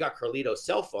phone. You got Carlito's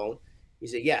cell phone? He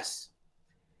said, yes.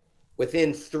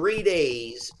 Within 3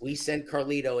 days, we sent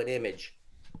Carlito an image.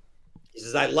 He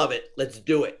says, I love it. Let's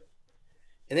do it.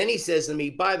 And then he says to me,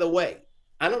 by the way,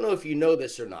 I don't know if you know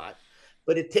this or not,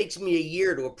 but it takes me a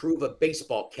year to approve a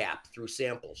baseball cap through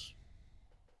samples.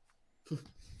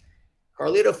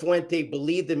 Carlito Fuente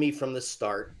believed in me from the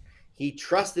start. He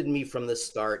trusted me from the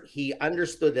start. He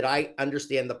understood that I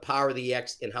understand the power of the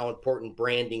X and how important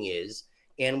branding is.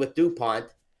 And with DuPont,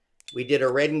 we did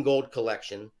a red and gold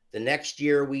collection. The next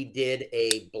year, we did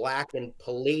a black and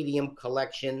palladium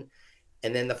collection.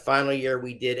 And then the final year,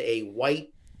 we did a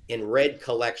white and red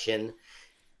collection.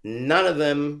 None of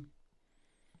them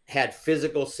had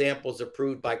physical samples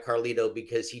approved by Carlito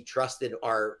because he trusted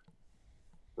our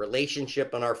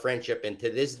relationship and our friendship. And to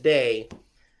this day,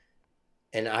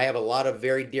 and I have a lot of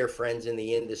very dear friends in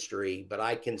the industry, but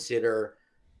I consider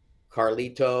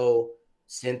Carlito,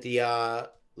 Cynthia,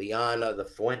 Liana, the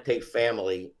Fuente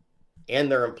family,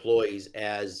 and their employees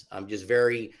as I'm just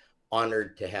very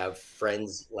honored to have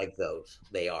friends like those.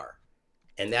 They are.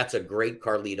 And that's a great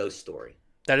Carlito story.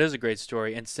 That is a great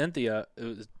story. And Cynthia,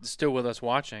 who's still with us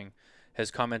watching,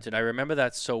 has commented, I remember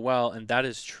that so well, and that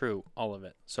is true, all of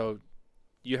it. So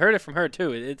you heard it from her,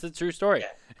 too. It's a true story.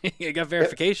 Yeah. You got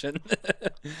verification.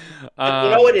 You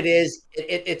know what it is?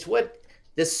 It's what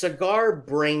the cigar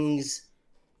brings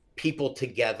people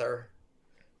together.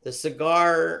 The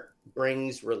cigar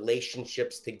brings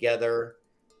relationships together.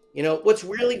 You know, what's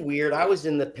really weird, I was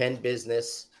in the pen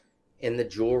business, in the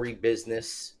jewelry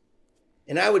business,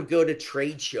 and I would go to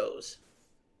trade shows.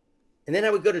 And then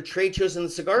I would go to trade shows in the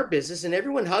cigar business, and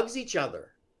everyone hugs each other.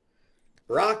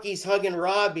 Rocky's hugging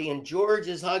Robbie, and George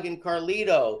is hugging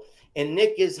Carlito, and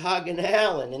Nick is hugging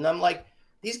Alan. And I'm like,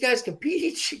 these guys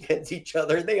compete against each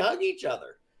other. They hug each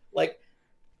other. Like,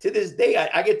 to this day,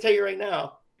 I can tell you right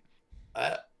now,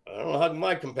 I don't hug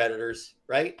my competitors,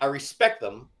 right? I respect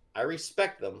them.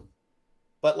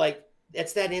 But, like,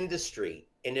 it's that industry.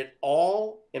 And it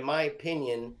all, in my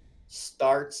opinion,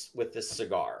 starts with the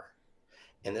cigar.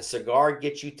 And the cigar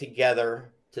gets you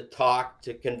together to talk,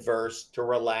 to converse, to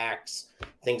relax,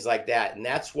 things like that. And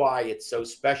that's why it's so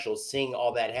special seeing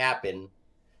all that happen,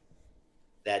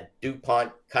 that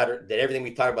DuPont cutter, that everything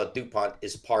we talk about DuPont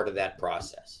is part of that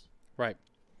process. Right.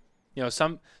 You know,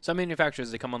 some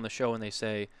manufacturers, they come on the show and they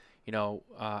say, you know,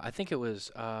 I think it was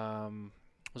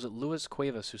it Luis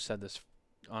Cuevas who said this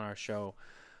on our show,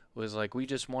 was like, we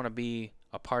just want to be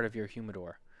a part of your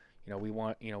humidor. You know, we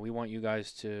want you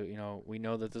guys to, you know, we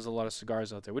know that there's a lot of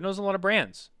cigars out there. We know there's a lot of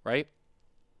brands, right?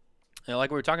 You know, like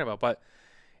we were talking about,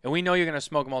 and we know you're going to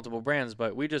smoke multiple brands,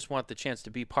 but we just want the chance to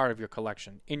be part of your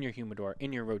collection, in your humidor,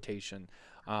 in your rotation.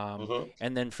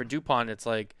 And then for DuPont, it's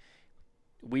like,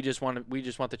 we just want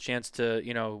the chance to,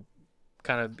 you know,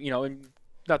 kind of, you know, and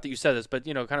not that you said this, but,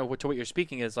 you know, kind of to what you're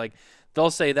speaking is like,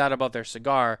 they'll say that about their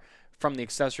cigar. From the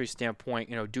accessory standpoint,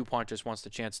 you know, DuPont just wants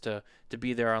the chance to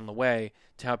be there on the way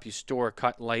to help you store,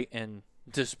 cut, light, and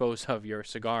dispose of your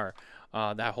cigar,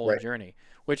 that whole journey,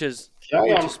 which is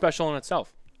special in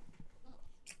itself.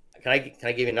 Can I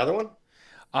give you another one?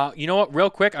 You know what? Real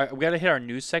quick, we got to hit our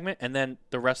news segment, and then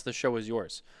the rest of the show is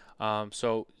yours.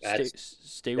 So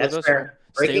stay with us. Fair.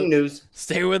 Breaking news.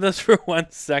 Stay with us for 1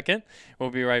 second.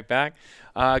 We'll be right back.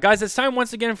 Guys, it's time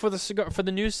once again for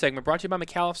the news segment brought to you by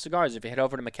McAuliffe Cigars. If you head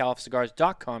over to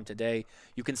McAuliffeCigars.com today,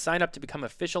 you can sign up to become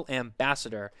official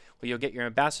ambassador, where you'll get your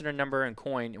ambassador number and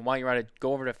coin. And while you're at it,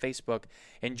 go over to Facebook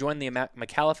and join the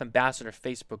McAuliffe Ambassador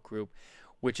Facebook group,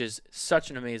 which is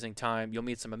such an amazing time. You'll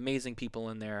meet some amazing people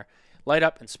in there. Light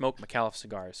up and smoke McAuliffe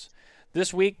Cigars.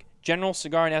 This week, General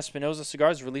Cigar and Espinosa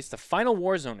Cigars released the final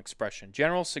Warzone expression.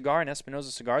 General Cigar and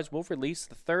Espinosa Cigars will release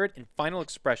the third and final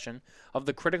expression of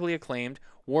the critically acclaimed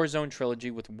Warzone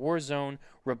trilogy with Warzone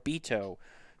Rabito,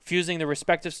 Fusing the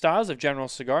respective styles of General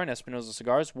Cigar and Espinosa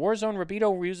Cigars, Warzone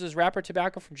Rabito uses wrapper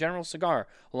tobacco from General Cigar,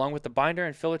 along with the binder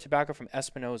and filler tobacco from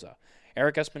Espinosa.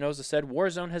 Eric Espinosa said,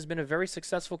 Warzone has been a very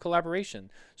successful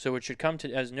collaboration, so it should come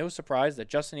as no surprise that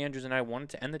Justin Andrews and I wanted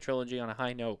to end the trilogy on a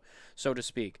high note, so to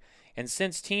speak. And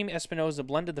since Team Espinosa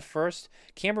blended the first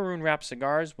Cameroon wrapped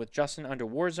cigars with Justin under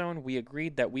Warzone, we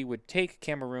agreed that we would take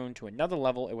Cameroon to another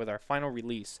level with our final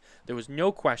release. There was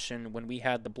no question when we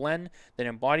had the blend that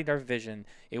embodied our vision.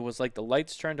 It was like the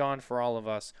lights turned on for all of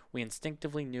us. We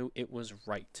instinctively knew it was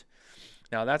right.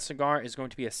 Now, that cigar is going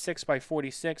to be a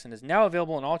 6x46 and is now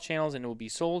available in all channels, and it will be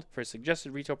sold for a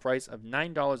suggested retail price of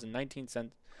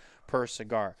 $9.19 per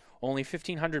cigar. Only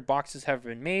 1,500 boxes have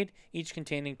been made, each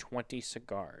containing 20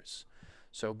 cigars.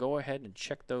 So go ahead and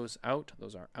check those out.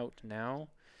 Those are out now.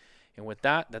 And with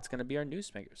that, that's going to be our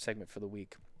news segment for the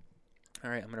week. All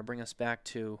right, I'm going to bring us back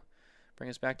to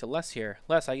Les here.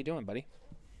 Les, how you doing, buddy?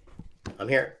 I'm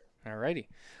here. All righty.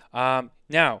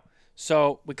 Now,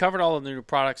 so we covered all of the new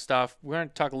product stuff. We're going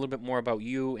to talk a little bit more about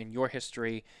you and your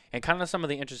history and kind of some of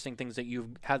the interesting things that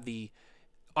you've had the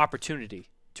opportunity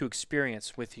to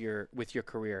experience with your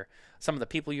career. Some of the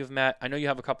people you've met. I know you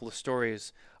have a couple of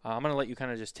stories. I'm going to let you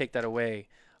kind of just take that away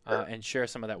and share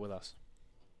some of that with us.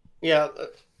 Yeah.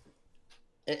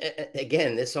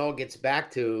 Again, this all gets back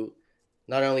to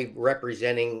not only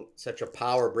representing such a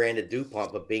power brand of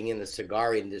Dupont, but being in the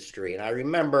cigar industry. And I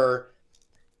remember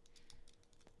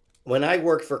when I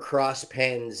worked for Cross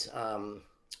Pens,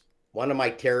 one of my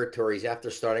territories, after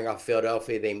starting off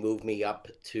Philadelphia, they moved me up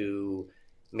to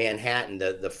Manhattan.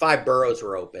 The 5 boroughs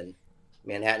were open: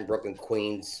 Manhattan, Brooklyn,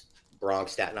 Queens,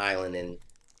 Bronx, Staten Island. And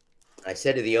I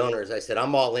said to the owners, I said,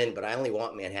 I'm all in, but I only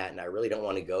want Manhattan. I really don't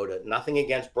want to go to, nothing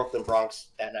against Brooklyn,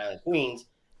 Bronx, Staten Island, Queens.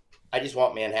 I just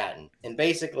want Manhattan. And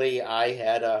basically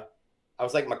I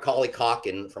was like Macaulay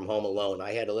Culkin from Home Alone.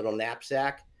 I had a little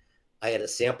knapsack. I had a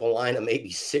sample line of maybe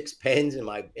 6 pens in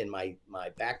my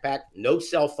backpack. No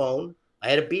cell phone. I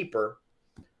had a beeper,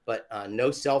 but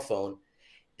no cell phone.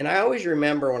 And I always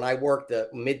remember when I worked at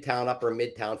Upper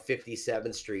Midtown,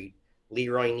 57th Street,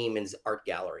 Leroy Neiman's art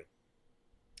gallery.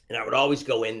 And I would always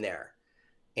go in there.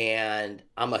 And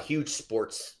I'm a huge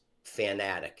sports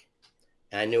fanatic.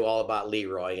 And I knew all about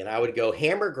Leroy. And I would go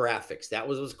Hammer Graphics. That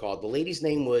was what it was called. The lady's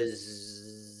name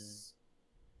was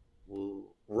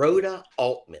Rhoda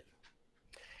Altman.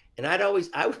 And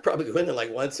I would probably go in there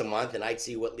like once a month, and I'd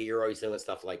see what Leroy's doing and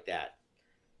stuff like that.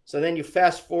 So then you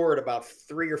fast forward about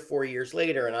 3 or 4 years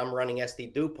later, and I'm running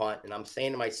SD Dupont, and I'm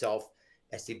saying to myself,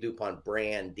 SD Dupont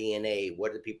brand, DNA,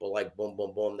 what do people like? Boom,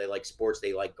 boom, boom. They like sports.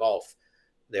 They like golf.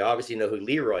 They obviously know who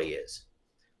Leroy is.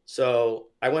 So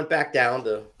I went back down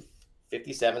to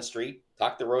 57th Street,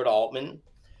 talked to Rhoda Altman.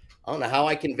 I don't know how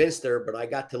I convinced her, but I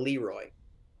got to Leroy.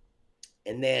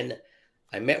 And then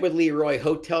I met with Leroy,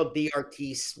 Hotel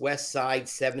DRT, West Side,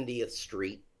 70th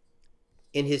Street,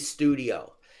 in his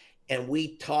studio. And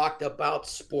we talked about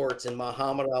sports and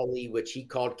Muhammad Ali, which he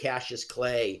called Cassius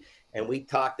Clay. And we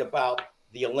talked about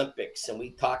the Olympics, and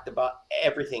we talked about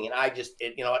everything. And I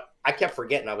kept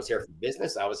forgetting I was here for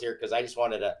business. I was here because I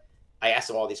asked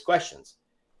him all these questions.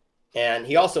 And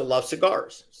he also loved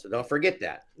cigars. So don't forget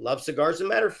that. Loved cigars. As a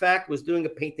matter of fact, was doing a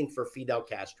painting for Fidel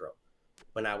Castro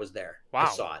when I was there. Wow. I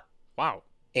saw it. Wow.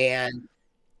 And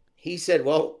he said,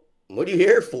 well, what are you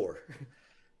here for?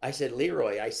 I said,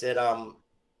 Leroy,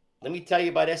 let me tell you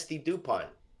about SD Dupont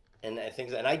and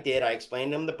things. And I did. I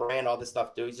explained to him the brand, all this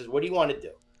stuff too. He says, what do you want to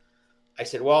do? I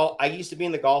said, well, I used to be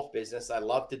in the golf business. I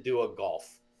love to do a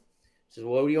golf. He says,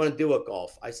 well, what do you want to do at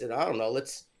golf? I said, I don't know.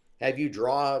 Let's have you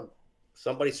draw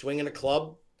somebody swinging a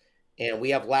club, and we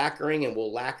have lacquering, and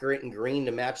we'll lacquer it in green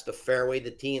to match the fairway,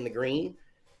 the tee, and the green.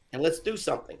 And let's do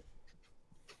something.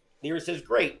 Leroy says,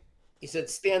 great. He said,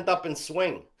 stand up and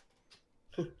swing.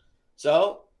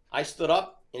 So I stood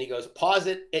up, and he goes, pause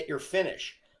it at your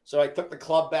finish. So I took the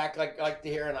club back like to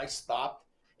here, and I stopped.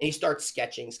 And he starts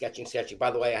sketching. By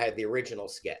the way, I had the original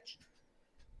sketch.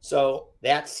 So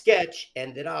that sketch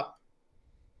ended up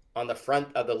on the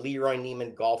front of the Leroy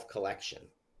Neiman Golf Collection.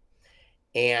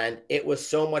 And it was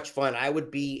so much fun. I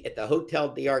would be at the Hotel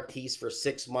DRTs for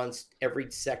 6 months, every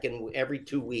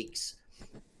 2 weeks,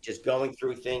 just going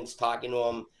through things, talking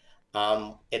to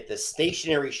them at the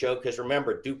stationery show. Because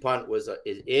remember, Dupont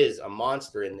is a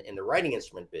monster in the writing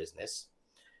instrument business.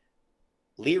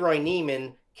 Leroy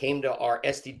Neiman came to our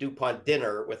SD Dupont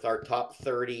dinner with our top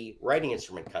 30 writing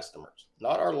instrument customers,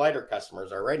 not our lighter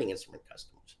customers, our writing instrument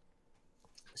customers.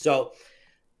 So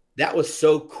that was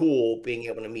so cool being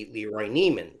able to meet Leroy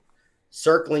Neiman.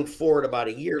 Circling forward about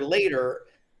a year later,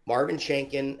 Marvin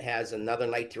Shankin has another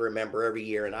night to remember every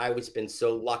year. And I was been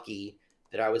so lucky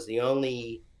that I was the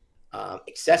only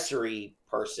accessory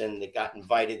person that got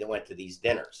invited that went to these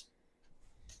dinners.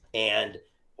 And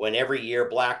when every year,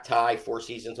 black tie, Four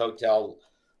Seasons Hotel,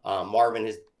 Marvin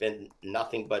has been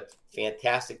nothing but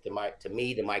fantastic to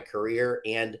me, to my career,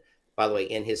 and by the way,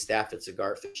 and his staff at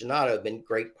Cigar Aficionado have been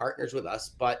great partners with us.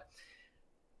 But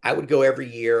I would go every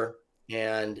year,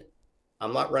 and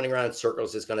I'm not running around in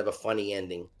circles. It's going to have a funny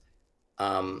ending.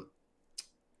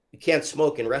 You can't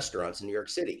smoke in restaurants in New York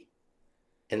City,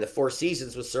 and the Four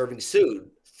Seasons was serving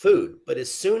food. But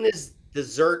as soon as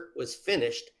dessert was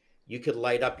finished, you could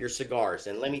light up your cigars.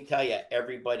 And let me tell you,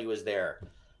 everybody was there.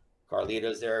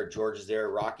 Carlito's there, George is there,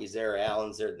 Rocky's there,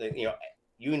 Alan's there. You know,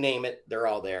 you name it, they're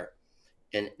all there.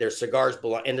 And their cigars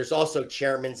belong. And there's also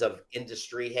chairmen of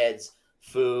industry heads,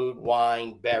 food,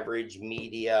 wine, beverage,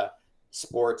 media,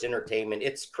 sports, entertainment.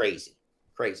 It's crazy,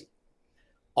 crazy.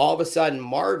 All of a sudden,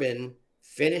 Marvin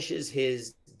finishes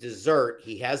his dessert.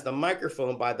 He has the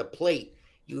microphone by the plate.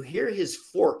 You hear his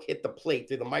fork hit the plate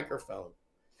through the microphone.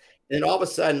 And then all of a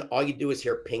sudden, all you do is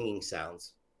hear pinging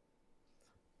sounds.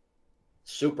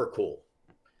 Super cool.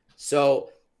 So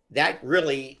that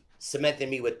really cemented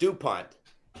me with Dupont.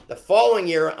 The following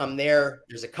year, I'm there.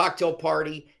 There's a cocktail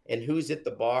party. And who's at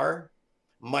the bar?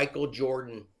 Michael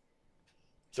Jordan.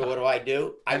 So what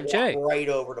do? I MJ. walk right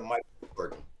over to Michael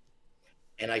Jordan.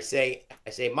 And I say,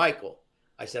 Michael.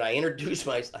 I said, I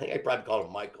think I probably called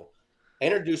him Michael. I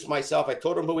introduced myself. I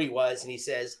told him who he was. And he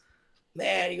says,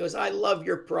 man, he goes, I love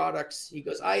your products. He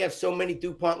goes, I have so many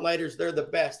Dupont lighters. They're the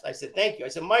best. I said, thank you. I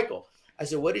said, Michael,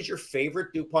 what is your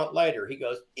favorite Dupont lighter? He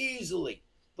goes, easily,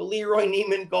 the Leroy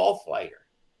Neiman Golf lighter.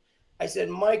 I said,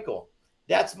 Michael,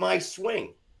 that's my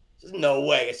swing. He says, no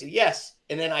way. I said, yes.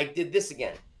 And then I did this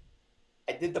again.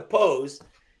 I did the pose.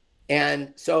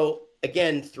 And so,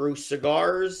 again, through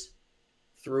cigars,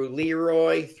 through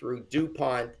Leroy, through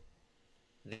Dupont,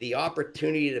 the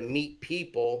opportunity to meet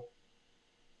people,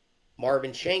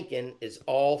 Marvin Shankin, is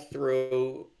all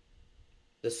through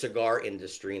the cigar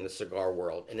industry and the cigar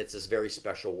world. And it's this very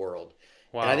special world.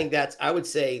 Wow. And I think I would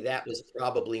say that was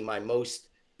probably my most,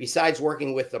 besides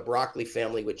working with the Broccoli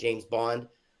family with James Bond,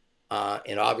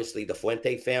 and obviously the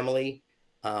Fuente family,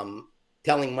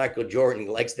 telling Michael Jordan he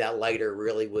likes that lighter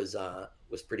really was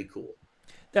pretty cool.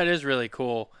 That is really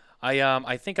cool.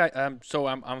 I think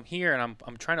I'm here and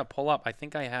I'm trying to pull up. I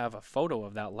think I have a photo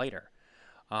of that lighter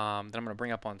that I'm going to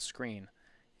bring up on screen,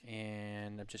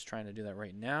 and I'm just trying to do that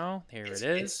right now. Here it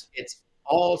is. It's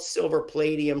all silver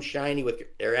palladium, shiny.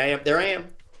 There I am.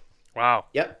 Wow.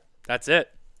 Yep. That's it.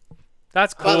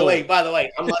 That's cool. By the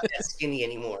way, I'm not that skinny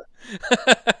anymore.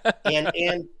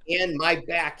 and my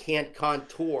back can't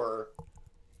contour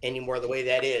anymore the way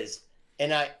that is.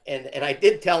 And I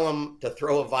did tell him to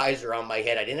throw a visor on my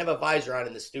head. I didn't have a visor on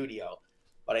in the studio,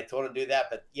 but I told him to do that.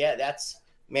 But yeah,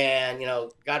 man,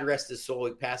 God rest his soul.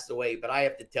 He passed away. But I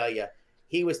have to tell you,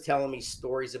 he was telling me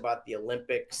stories about the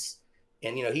Olympics.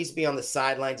 And, he's be on the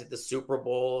sidelines at the Super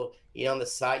Bowl, on the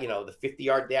side, the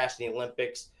 50-yard dash in the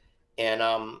Olympics. And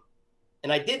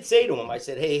I did say to him, I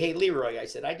said, hey, Leroy, I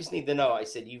said, I just need to know. I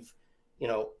said, it's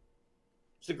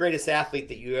the greatest athlete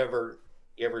that you ever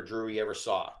drew, you ever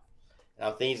saw. And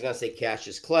I'm thinking he's going to say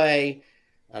Cassius Clay.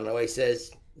 I don't know what he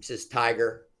says. He says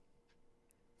Tiger.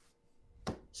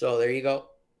 So there you go.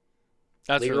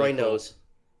 That's Leroy really cool. knows.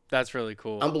 That's really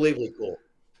cool. Unbelievably cool.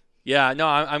 Yeah, no,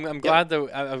 I'm glad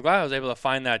that I'm glad I was able to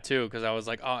find that too, because I was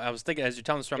like, I was thinking as you're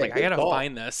telling the story, I'm like, I gotta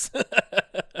find this.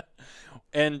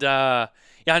 And yeah,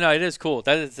 no, it is cool.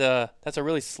 That's a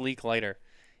really sleek lighter,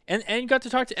 and you got to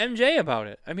talk to MJ about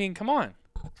it. I mean, come on.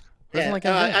 Yeah, like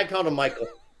I called him Michael.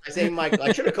 I say Michael.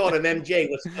 I should have called him MJ.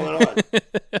 What's going on?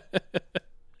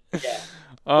 Yeah.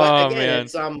 Oh, again, man.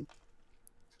 It's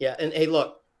yeah, and hey,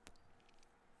 look,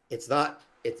 it's not.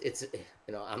 It's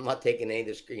I'm not taking any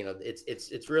of this.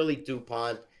 It's really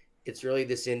Dupont. It's really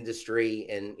this industry,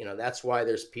 and that's why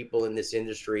there's people in this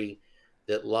industry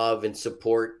that love and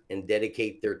support and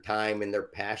dedicate their time and their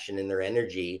passion and their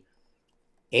energy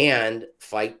and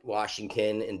fight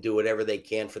Washington and do whatever they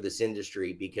can for this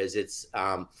industry, because it's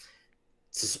a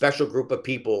special group of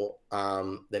people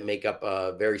that make up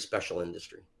a very special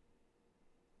industry.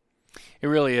 It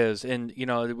really is. And,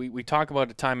 we talk about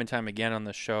it time and time again on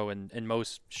the show and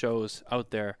most shows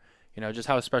out there, just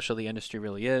how special the industry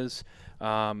really is.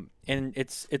 And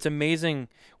it's amazing.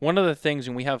 One of the things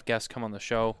when we have guests come on the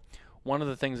show, one of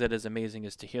the things that is amazing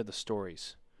is to hear the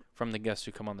stories from the guests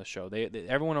who come on the show.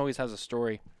 Everyone always has a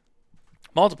story,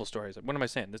 multiple stories. What am I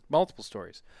saying? There's multiple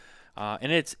stories.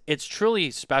 And it's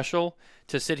truly special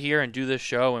to sit here and do this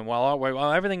show. And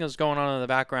while everything is going on in the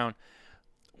background,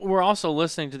 we're also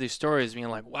listening to these stories being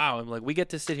like, wow, like we get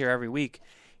to sit here every week,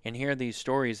 and hear these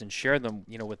stories and share them,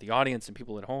 with the audience and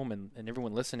people at home and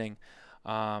everyone listening.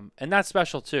 And that's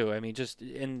special too. I mean,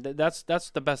 that's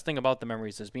the best thing about the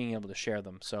memories is being able to share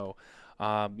them. So,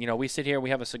 we sit here,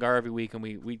 we have a cigar every week, and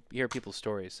we hear people's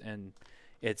stories, and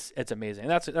it's amazing.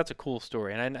 And that's a cool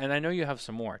story. And I know you have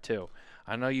some more too.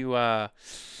 I know you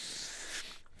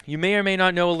may or may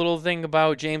not know a little thing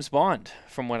about James Bond,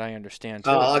 from what I understand too.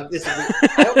 I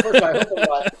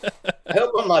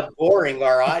hope I'm not boring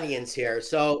our audience here.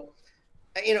 So,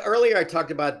 earlier I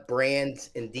talked about brands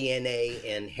and DNA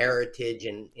and heritage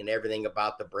and everything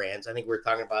about the brands. I think we were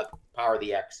talking about Power of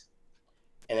the X.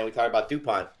 And then we talked about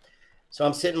Dupont. So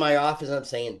I'm sitting in my office and I'm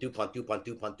saying Dupont, Dupont,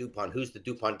 Dupont, Dupont. Who's the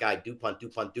Dupont guy? Dupont,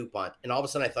 Dupont, Dupont. And all of a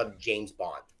sudden I thought of James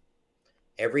Bond.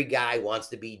 Every guy wants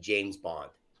to be James Bond.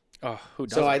 Oh, who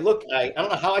doesn't? So I don't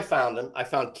know how I found him. I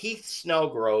found Keith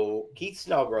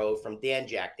Snellgrove from Dan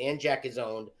Jack. Dan Jack is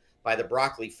owned by the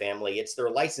Broccoli family. It's their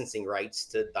licensing rights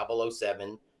to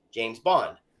 007 James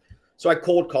Bond. So I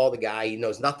cold called the guy. He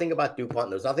knows nothing about DuPont,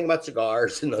 knows nothing about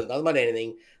cigars, knows nothing about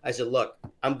anything. I said, look,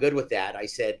 I'm good with that. I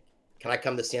said, can I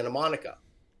come to Santa Monica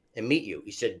and meet you?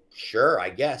 He said, sure, I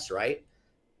guess, right?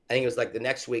 I think it was like the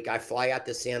next week. I fly out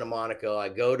to Santa Monica. I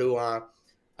go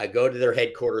to their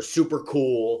headquarters, super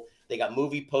cool. They got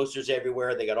movie posters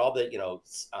everywhere. They got all the,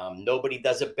 Nobody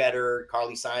Does It Better.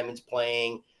 Carly Simon's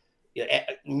playing,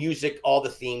 music, all the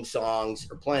theme songs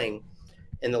are playing.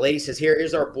 And the lady says,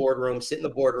 here's our boardroom. Sit in the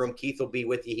boardroom. Keith will be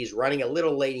with you. He's running a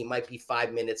little late. He might be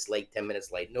 5 minutes late, 10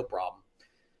 minutes late. No problem.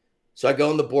 So I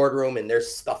go in the boardroom and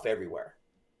there's stuff everywhere.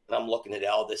 And I'm looking at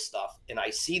all this stuff. And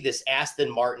I see this Aston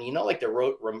Martin, like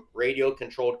the radio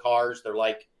controlled cars. They're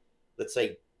like, let's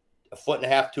say,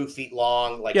 1.5 feet, 2 feet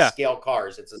long, scale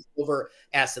cars. It's a silver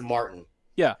Aston Martin.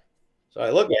 Yeah. So I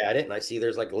look at it and I see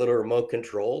there's like a little remote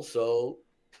control. So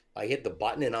I hit the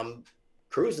button and I'm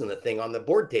cruising the thing on the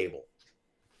board table.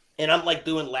 And I'm like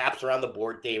doing laps around the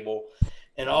board table.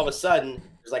 And all of a sudden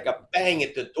there's like a bang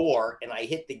at the door and I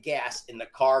hit the gas and the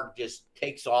car just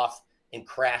takes off and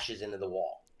crashes into the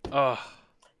wall. Oh.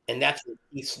 And that's when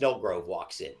Keith Snellgrove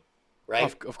walks in, right?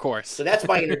 Of course. So that's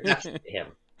my introduction to him.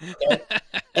 So,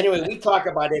 anyway, we talk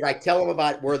about it. I tell him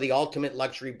about we're the ultimate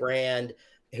luxury brand,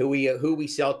 who we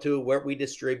sell to, where we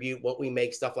distribute, what we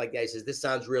make, stuff like that. He says, this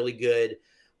sounds really good.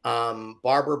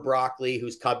 Barbara Broccoli,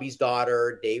 who's Cubby's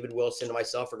daughter, David Wilson, and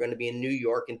myself are going to be in New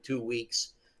York in 2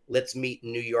 weeks. Let's meet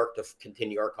in New York to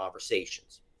continue our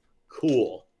conversations.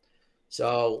 Cool.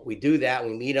 So we do that.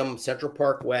 We meet them Central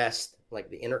Park West, like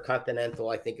the Intercontinental,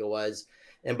 I think it was.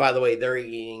 And by the way, they're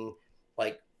eating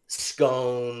like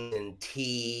scone and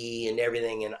tea and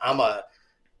everything. And I'm a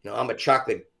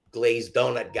chocolate glazed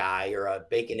donut guy or a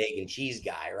bacon, egg, and cheese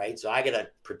guy, right? So I got to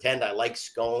pretend I like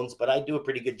scones, but I do a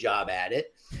pretty good job at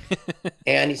it.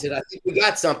 And he said, I think we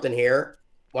got something here.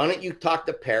 Why don't you talk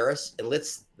to Paris and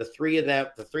let's you three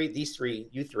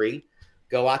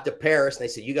go out to Paris. And they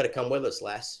said, you got to come with us,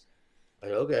 Les. I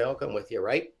said, okay, I'll come with you,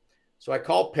 right? So I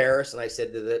called Paris and I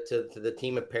said to the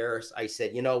team at Paris, I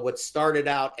said, what started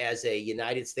out as a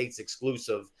United States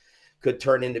exclusive could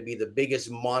turn into be the biggest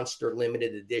monster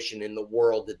limited edition in the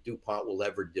world that DuPont will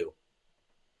ever do.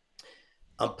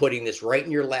 I'm putting this right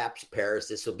in your laps, Paris.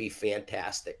 This will be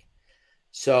fantastic.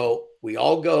 So we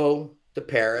all go to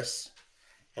Paris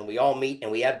and we all meet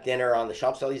and we have dinner on the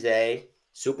Champs-Élysées.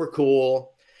 Super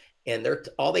cool. And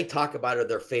all they talk about are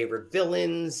their favorite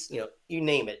villains, you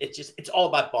name it. It's all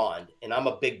about Bond. And I'm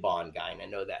a big Bond guy and I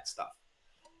know that stuff.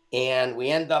 And we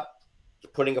end up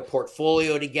putting a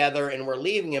portfolio together and we're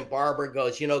leaving. And Barbara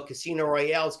goes, Casino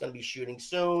Royale is going to be shooting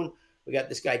soon. We got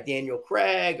this guy, Daniel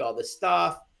Craig, all this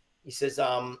stuff. He says,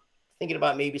 thinking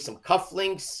about maybe some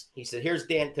cufflinks. He said, here's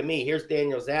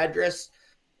Daniel's address.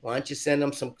 Why don't you send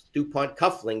him some DuPont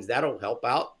cufflinks? That'll help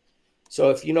out. So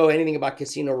if you know anything about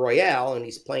Casino Royale and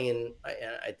he's playing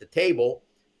at the table,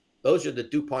 those are the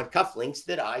DuPont cufflinks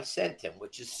that I sent him,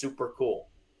 which is super cool.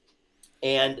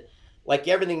 And like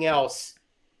everything else,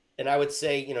 and I would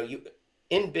say, you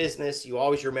in business, you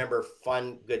always remember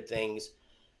fun, good things.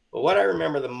 But what I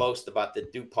remember the most about the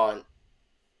DuPont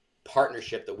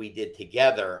partnership that we did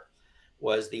together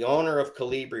was the owner of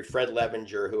Colibri, Fred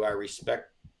Levenger, who I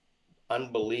respect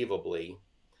unbelievably,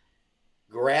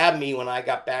 grabbed me when I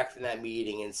got back from that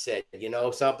meeting and said,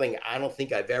 something, I don't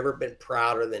think I've ever been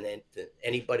prouder than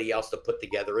anybody else to put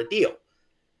together a deal.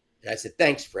 And I said,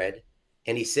 thanks, Fred.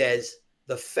 And he says,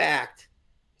 the fact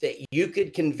that you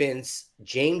could convince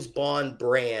James Bond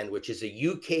brand, which is a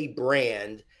UK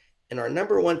brand, and our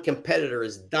number one competitor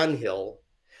is Dunhill,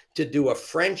 to do a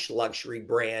French luxury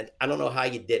brand. I don't know how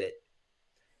you did it.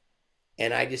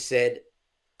 And I just said,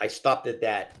 I stopped at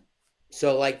that.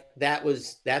 So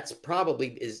that's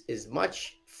probably as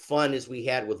much fun as we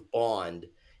had with Bond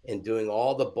and doing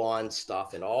all the Bond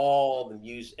stuff and all the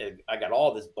music. I got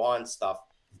all this Bond stuff.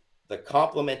 The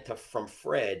compliment from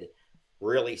Fred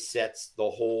really sets the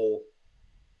whole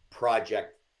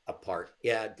project apart.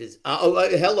 Yeah.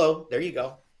 Hello. There you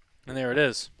go. And there it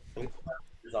is.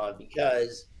 On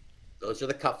because those are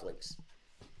the cufflinks.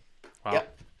 Wow.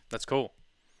 Yep. That's cool.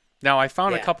 Now, I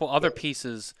found a Yeah. couple other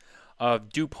pieces of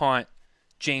Dupont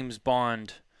James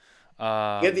Bond. You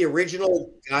have the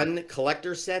original gun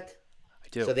collector set? I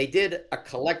do. So they did a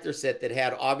collector set that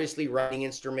had obviously writing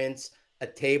instruments, a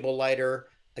table lighter,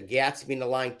 a Gatsby in the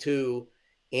line 2,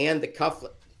 and the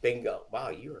cufflink. Bingo. Wow,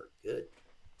 you are good.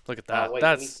 Look at that. Wait,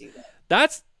 let me see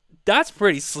that. That's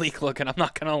pretty sleek looking. I'm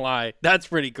not gonna lie. That's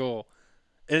pretty cool.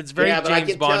 It's very but I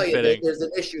James can Bond tell you fitting. there's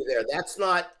an issue there. That's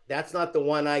not the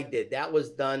one I did. That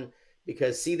was done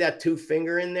because see that 2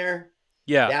 finger in there?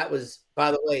 Yeah. That was,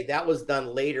 by the way, that was done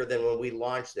later than when we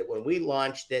launched it. When we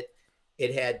launched it,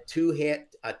 it had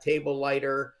a table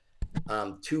lighter,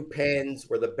 2 pens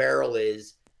where the barrel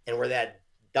is, and where that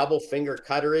double finger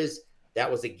cutter is. That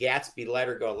was a Gatsby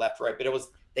lighter going left, right. But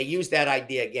they used that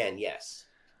idea again. Yes.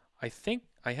 I think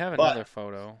I have another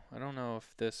photo. I don't know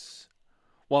if this.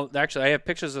 Well, actually, I have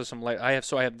pictures of some light. I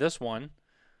have this one.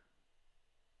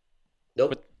 Nope.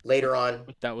 But later on.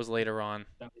 That was later on.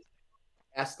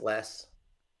 Asked less.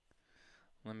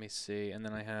 Let me see. And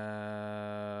then I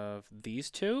have these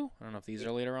 2. I don't know if these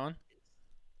are later on.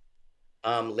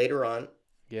 Later on.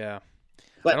 Yeah.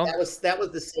 But that was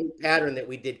the same pattern that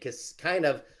we did, because kind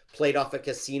of played off a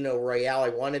Casino Royale. I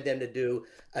wanted them to do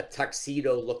a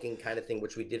tuxedo looking kind of thing,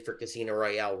 which we did for Casino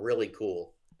Royale. Really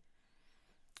cool.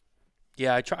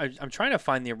 Yeah, I'm trying to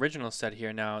find the original set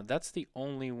here now. That's the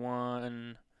only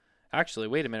one. Actually,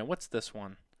 wait a minute. What's this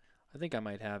one? I think I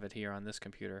might have it here on this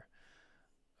computer.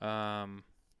 I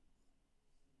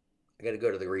got to go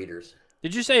to the readers.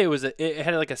 Did you say it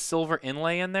had like a silver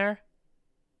inlay in there?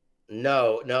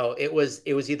 No. It was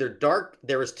either dark.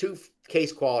 There was 2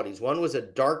 case qualities. One was a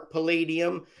dark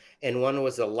palladium, and one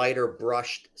was a lighter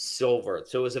brushed silver.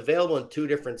 So it was available in 2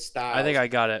 different styles. I think I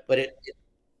got it. But it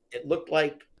looked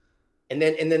like, and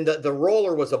then the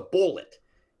roller was a bullet,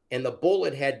 and the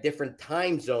bullet had different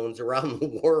time zones around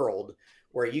the world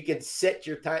where you could set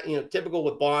your time. Typical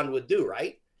what Bond would do,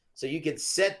 right? So you could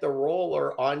set the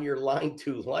roller on your line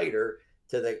 2 lighter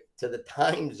to the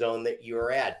time zone that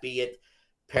you're at, be it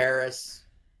Paris,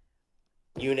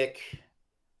 Munich,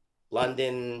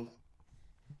 London,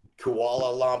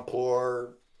 Kuala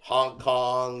Lumpur, Hong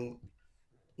Kong,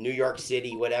 New York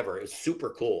City, whatever. It's super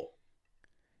cool.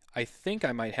 I think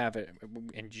I might have it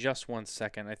in just one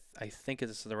second. I think this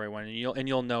is the right one, and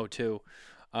you'll know too.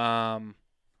 I'm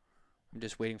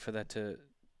just waiting for that to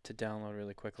download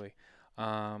really quickly,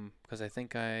 because I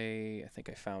think I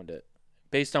found it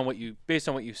based on what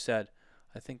you said.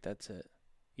 I think that's it.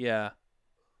 Yeah.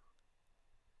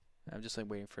 I'm just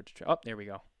waiting for it to. Oh, there we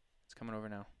go. It's coming over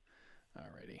now.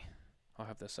 Alrighty, I'll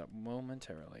have this up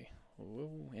momentarily.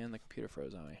 Ooh, and the computer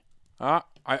froze on me.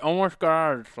 I almost got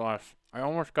out of this, Les. I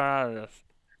almost got out of this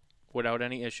without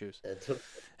any issues. That's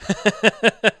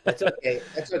okay.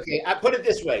 That's okay. I put it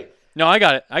this way. No, I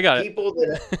got it.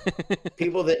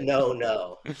 People that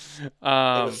know. It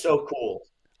was so cool.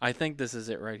 I think this is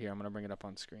it right here. I'm gonna bring it up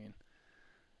on screen.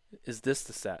 Is this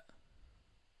the set?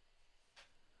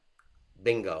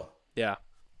 Bingo. Yeah.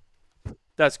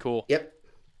 That's cool. Yep.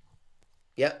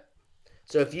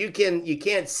 So if you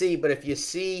can't see, but if you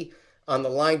see on the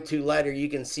line 2 lighter, you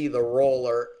can see the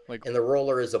roller, and the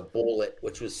roller is a bullet,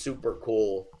 which was super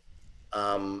cool.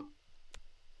 And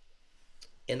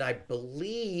I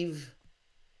believe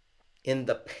in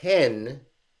the pen,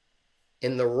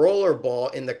 in the roller ball,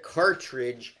 in the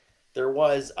cartridge, there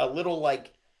was a little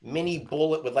mini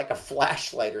bullet with a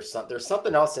flashlight or something. There's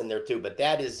something else in there too, but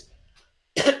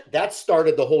that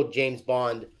started the whole James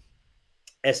Bond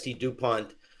ST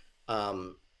Dupont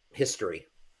history.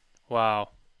 Wow.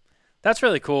 That's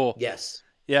really cool. Yes.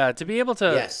 Yeah, to be able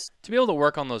to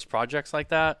work on those projects like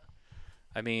that,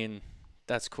 I mean,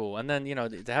 that's cool. And then, to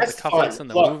have the cufflinks in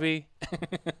the movie.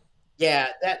 Yeah,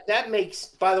 that makes,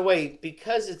 by the way,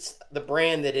 because it's the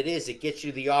brand that it is, it gets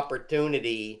you the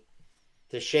opportunity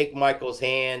to shake Michael's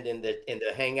hand and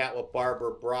to hang out with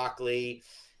Barbara Broccoli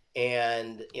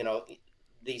and,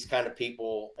 these kind of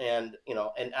people. And,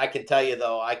 and I can tell you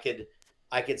though, I could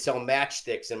sell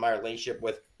matchsticks in my relationship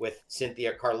with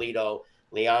Cynthia Carlito,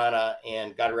 Liana,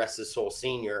 and God rest his soul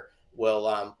senior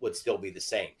would still be the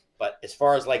same. But as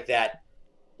far as that,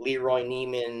 Leroy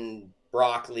Neiman,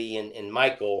 Broccoli, and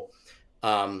Michael,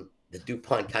 the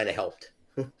DuPont kind of helped.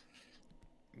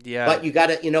 Yeah. But you got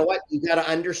to, you know what? You got to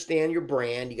understand your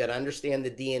brand. You got to understand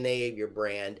the DNA of your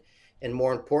brand. And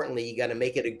more importantly, you got to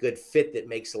make it a good fit that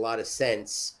makes a lot of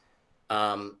sense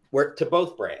where to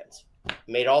both brands.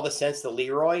 Made all the sense to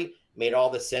Leroy, made all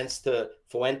the sense to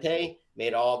Fuente,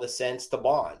 made all the sense to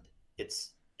Bond.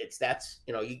 It's that's,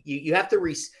 you have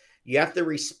to you have to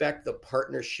respect the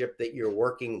partnership that you're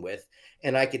working with.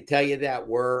 And I can tell you that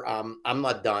I'm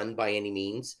not done by any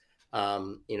means.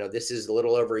 This is a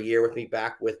little over a year with me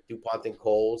back with Dupont and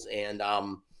Coles, and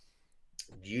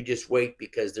you just wait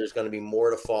because there's going to be more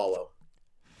to follow.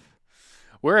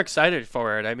 We're excited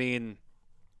for it. I mean,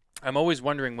 I'm always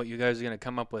wondering what you guys are going to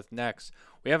come up with next.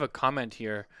 We have a comment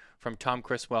here from Tom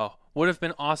Criswell. Would have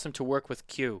been awesome to work with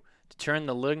Q to turn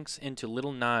the links into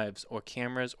little knives or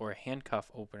cameras or handcuff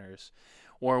openers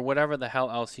or whatever the hell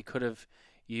else he could have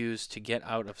used to get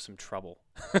out of some trouble.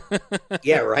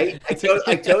 Yeah, right. I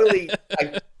totally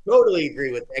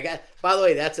agree with that. By the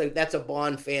way, that's a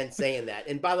Bond fan saying that.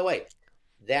 And by the way,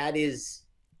 that is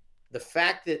the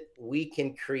fact that we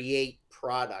can create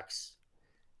products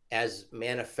as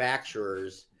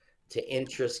manufacturers to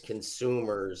interest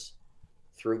consumers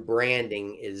through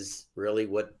branding is really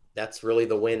that's really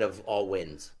the win of all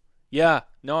wins. Yeah,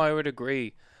 no, I would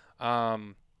agree.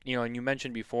 And you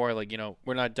mentioned before, like,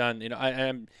 we're not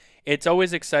done. It's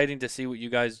always exciting to see what you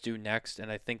guys do next.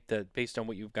 And I think that based on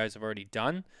what you guys have already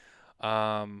done,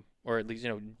 or at least,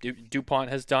 DuPont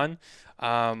has done,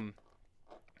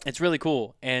 it's really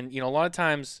cool. And, a lot of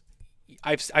times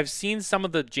I've seen some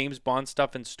of the James Bond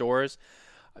stuff in stores,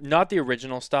 not the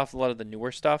original stuff, a lot of the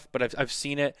newer stuff, but I've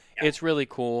seen it. Yeah. It's really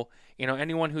cool.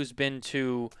 Anyone who's been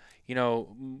to,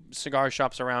 cigar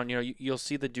shops around, you'll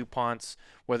see the DuPonts,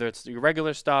 whether it's your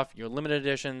regular stuff, your limited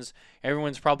editions.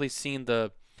 Everyone's probably seen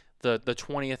the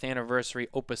 20th anniversary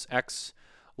Opus X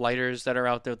lighters that are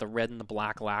out there, the red and the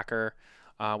black lacquer,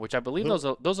 which I believe those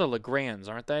are Legrands,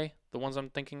 aren't they? The ones I'm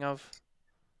thinking of.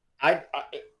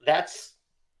 That's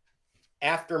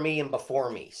after me and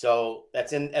before me, so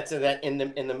that's in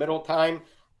the middle time.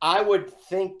 I would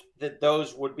think that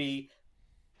those would be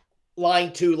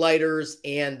Line 2 lighters,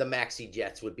 and the Maxi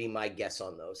Jets would be my guess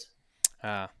on those.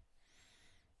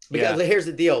 Because here's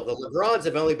the deal: the Legrands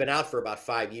have only been out for about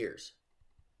 5 years,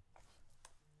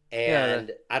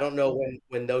 and I don't know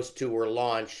when those two were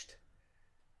launched.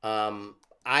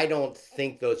 I don't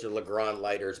think those are Legrand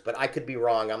lighters, but I could be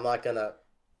wrong. I'm not gonna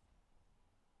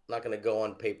go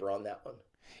on paper on that one.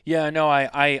 Yeah, no,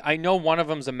 I know one of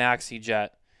them's a Maxi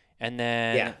Jet, and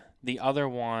then the other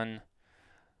one,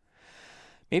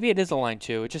 maybe it is a Line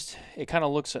 2. It kind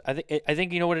of looks. I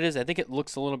think you know what it is. I think it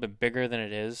looks a little bit bigger than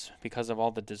it is because of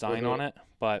all the design on it.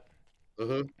 But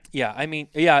yeah, I mean,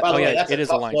 yeah, by the way, it is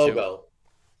a Line logo.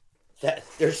 2.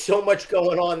 There's so much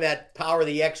going on, that Power of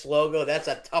the X logo. That's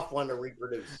a tough one to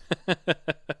reproduce.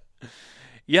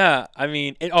 Yeah, I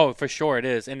mean, for sure it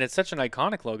is, and it's such an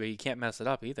iconic logo. You can't mess it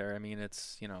up either. I mean,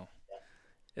 it's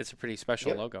it's a pretty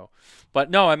special logo. But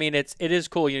no, I mean, it is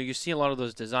cool. You see a lot of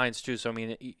those designs too. So I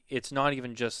mean, it's not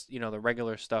even just the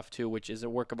regular stuff too, which is a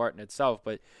work of art in itself.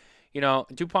 But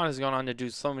DuPont has gone on to do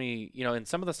so many, and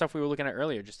some of the stuff we were looking at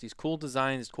earlier, just these cool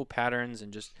designs, cool patterns,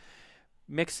 and just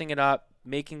mixing it up,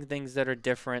 making things that are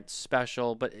different,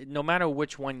 special. But no matter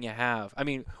which one you have, I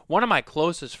mean, one of my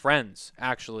closest friends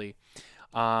actually.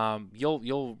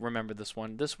 You'll remember this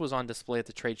one. This was on display at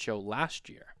the trade show last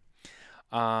year.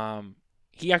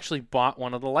 He actually bought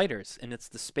one of the lighters, and it's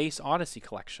the Space Odyssey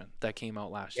collection that came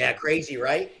out last year. Yeah, crazy,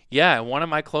 right? Yeah, one of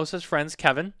my closest friends,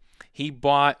 Kevin, he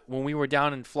bought when we were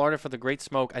down in Florida for the Great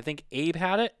Smoke. I think Abe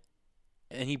had it,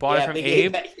 and he bought it from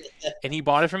Abe. And he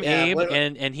bought it from Abe,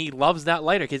 and he loves that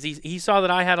lighter because he saw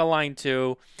that I had a Line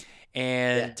 2,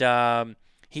 and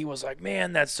he was like,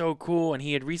 "Man, that's so cool!" And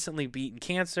he had recently beaten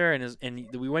cancer, and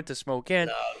we went to Smokin,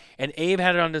 and Abe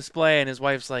had it on display, and his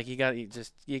wife's like, "You gotta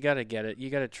get it. You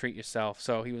gotta treat yourself."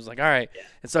 So he was like, "All right,"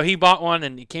 and so he bought one,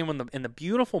 and it came in the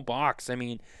beautiful box. I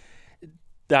mean,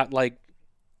 that like,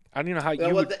 I don't know how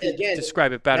you would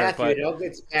describe it better, Matthew, but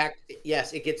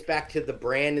it gets back to the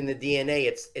brand and the DNA.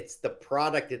 It's the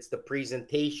product, it's the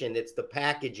presentation, it's the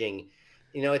packaging,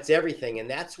 it's everything, and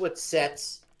that's what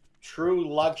sets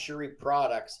true luxury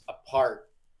products apart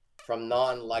from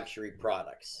non-luxury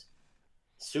products.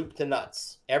 Soup to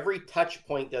nuts. Every touch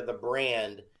point of the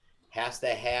brand has to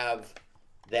have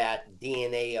that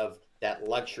DNA of that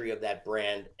luxury of that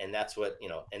brand, and that's what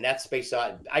and that's Space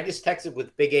Odyssey. I just texted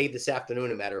with Big Abe this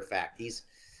afternoon. As a matter of fact, he's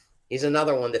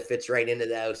another one that fits right into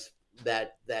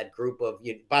that group of.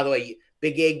 By the way,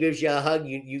 Big Abe gives you a hug,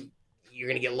 you're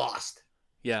gonna get lost.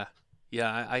 Yeah.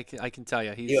 Yeah, I can tell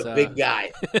you he's You're a big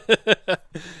guy.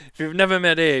 if you've never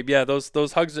met Abe, yeah, those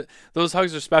hugs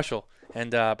are special,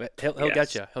 and but he'll get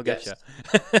Yes. you. He'll get Yes.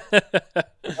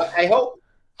 you.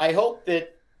 I hope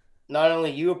that not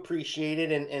only you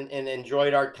appreciated and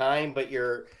enjoyed our time, but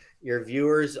your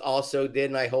viewers also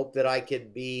did. And I hope that I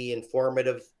could be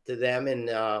informative to them, and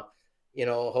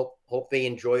hope they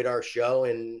enjoyed our show,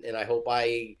 and I hope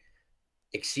I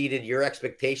exceeded your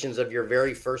expectations of your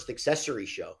very first accessory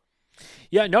show.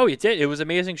 Yeah, no, it did. It was an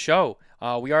amazing show.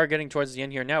 We are getting towards the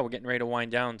end here now. We're getting ready to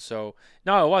wind down. So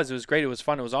no, it was great. It was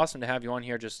fun. It was awesome to have you on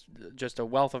here. Just a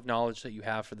wealth of knowledge that you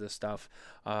have for this stuff.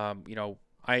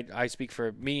 I speak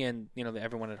for me and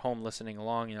everyone at home listening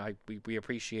along. We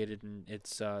appreciate it, and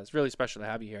it's really special to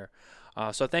have you here.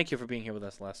 So thank you for being here with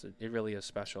us, Les. It really is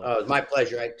special. Oh, it was my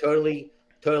pleasure. I totally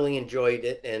enjoyed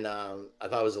it, and I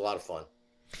thought it was a lot of fun.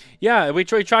 Yeah, we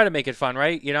try to make it fun,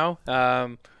 right?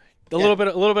 A little bit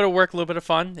of work, a little bit of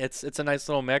fun. It's a nice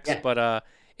little mix, but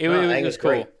it was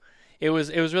cool. Great. It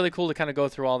was really cool to kind of go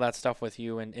through all that stuff with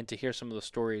you and to hear some of the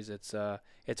stories.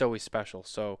 It's always special.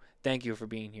 So thank you for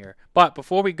being here. But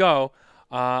before we go,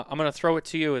 I'm gonna throw it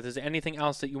to you. If there's anything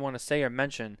else that you want to say or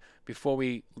mention before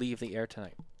we leave the air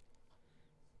tonight.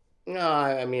 No,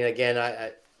 I mean, again,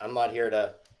 I'm not here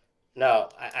to. No,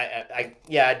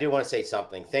 I do want to say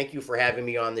something. Thank you for having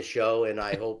me on the show, and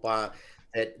I hope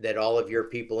that all of your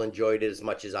people enjoyed it as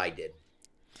much as I did.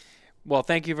 Well,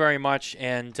 thank you very much.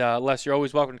 And Les, you're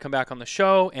always welcome to come back on the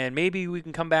show. And maybe we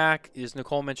can come back, as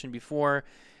Nicole mentioned before,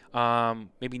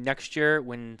 maybe next year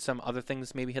when some other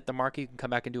things maybe hit the market. You can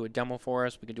come back and do a demo for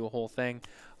us. We can do a whole thing.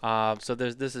 So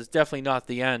this is definitely not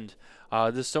the end.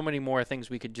 There's so many more things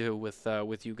we could do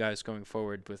with you guys going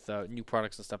forward with new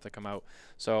products and stuff that come out.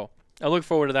 So I look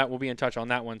forward to that. We'll be in touch on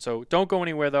that one. So don't go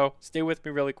anywhere, though. Stay with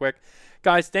me really quick.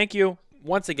 Guys, thank you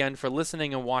once again for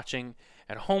listening and watching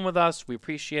at home with us. We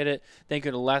appreciate it. Thank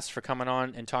you to Les for coming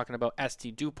on and talking about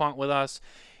ST Dupont with us.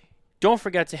 Don't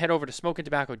forget to head over to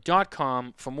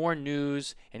smokintobacco.com for more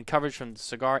news and coverage from the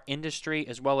cigar industry,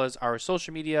 as well as our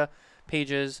social media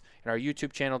pages and our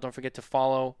YouTube channel. Don't forget to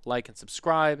follow, like, and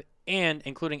subscribe, and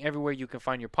including everywhere you can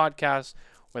find your podcasts,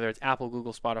 whether it's Apple,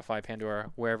 Google, Spotify,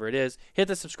 Pandora, wherever it is. Hit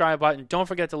the subscribe button. Don't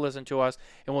forget to listen to us,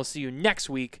 and we'll see you next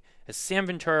week as Sam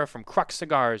Ventura from Crux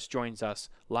Cigars joins us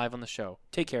live on the show.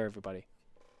 Take care, everybody.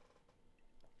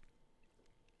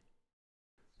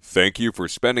 Thank you for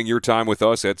spending your time with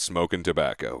us at Smokin'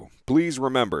 Tobacco. Please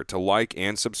remember to like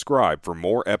and subscribe for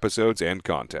more episodes and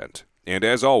content. And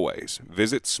as always,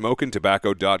 visit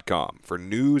smokintobacco.com for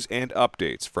news and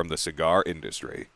updates from the cigar industry.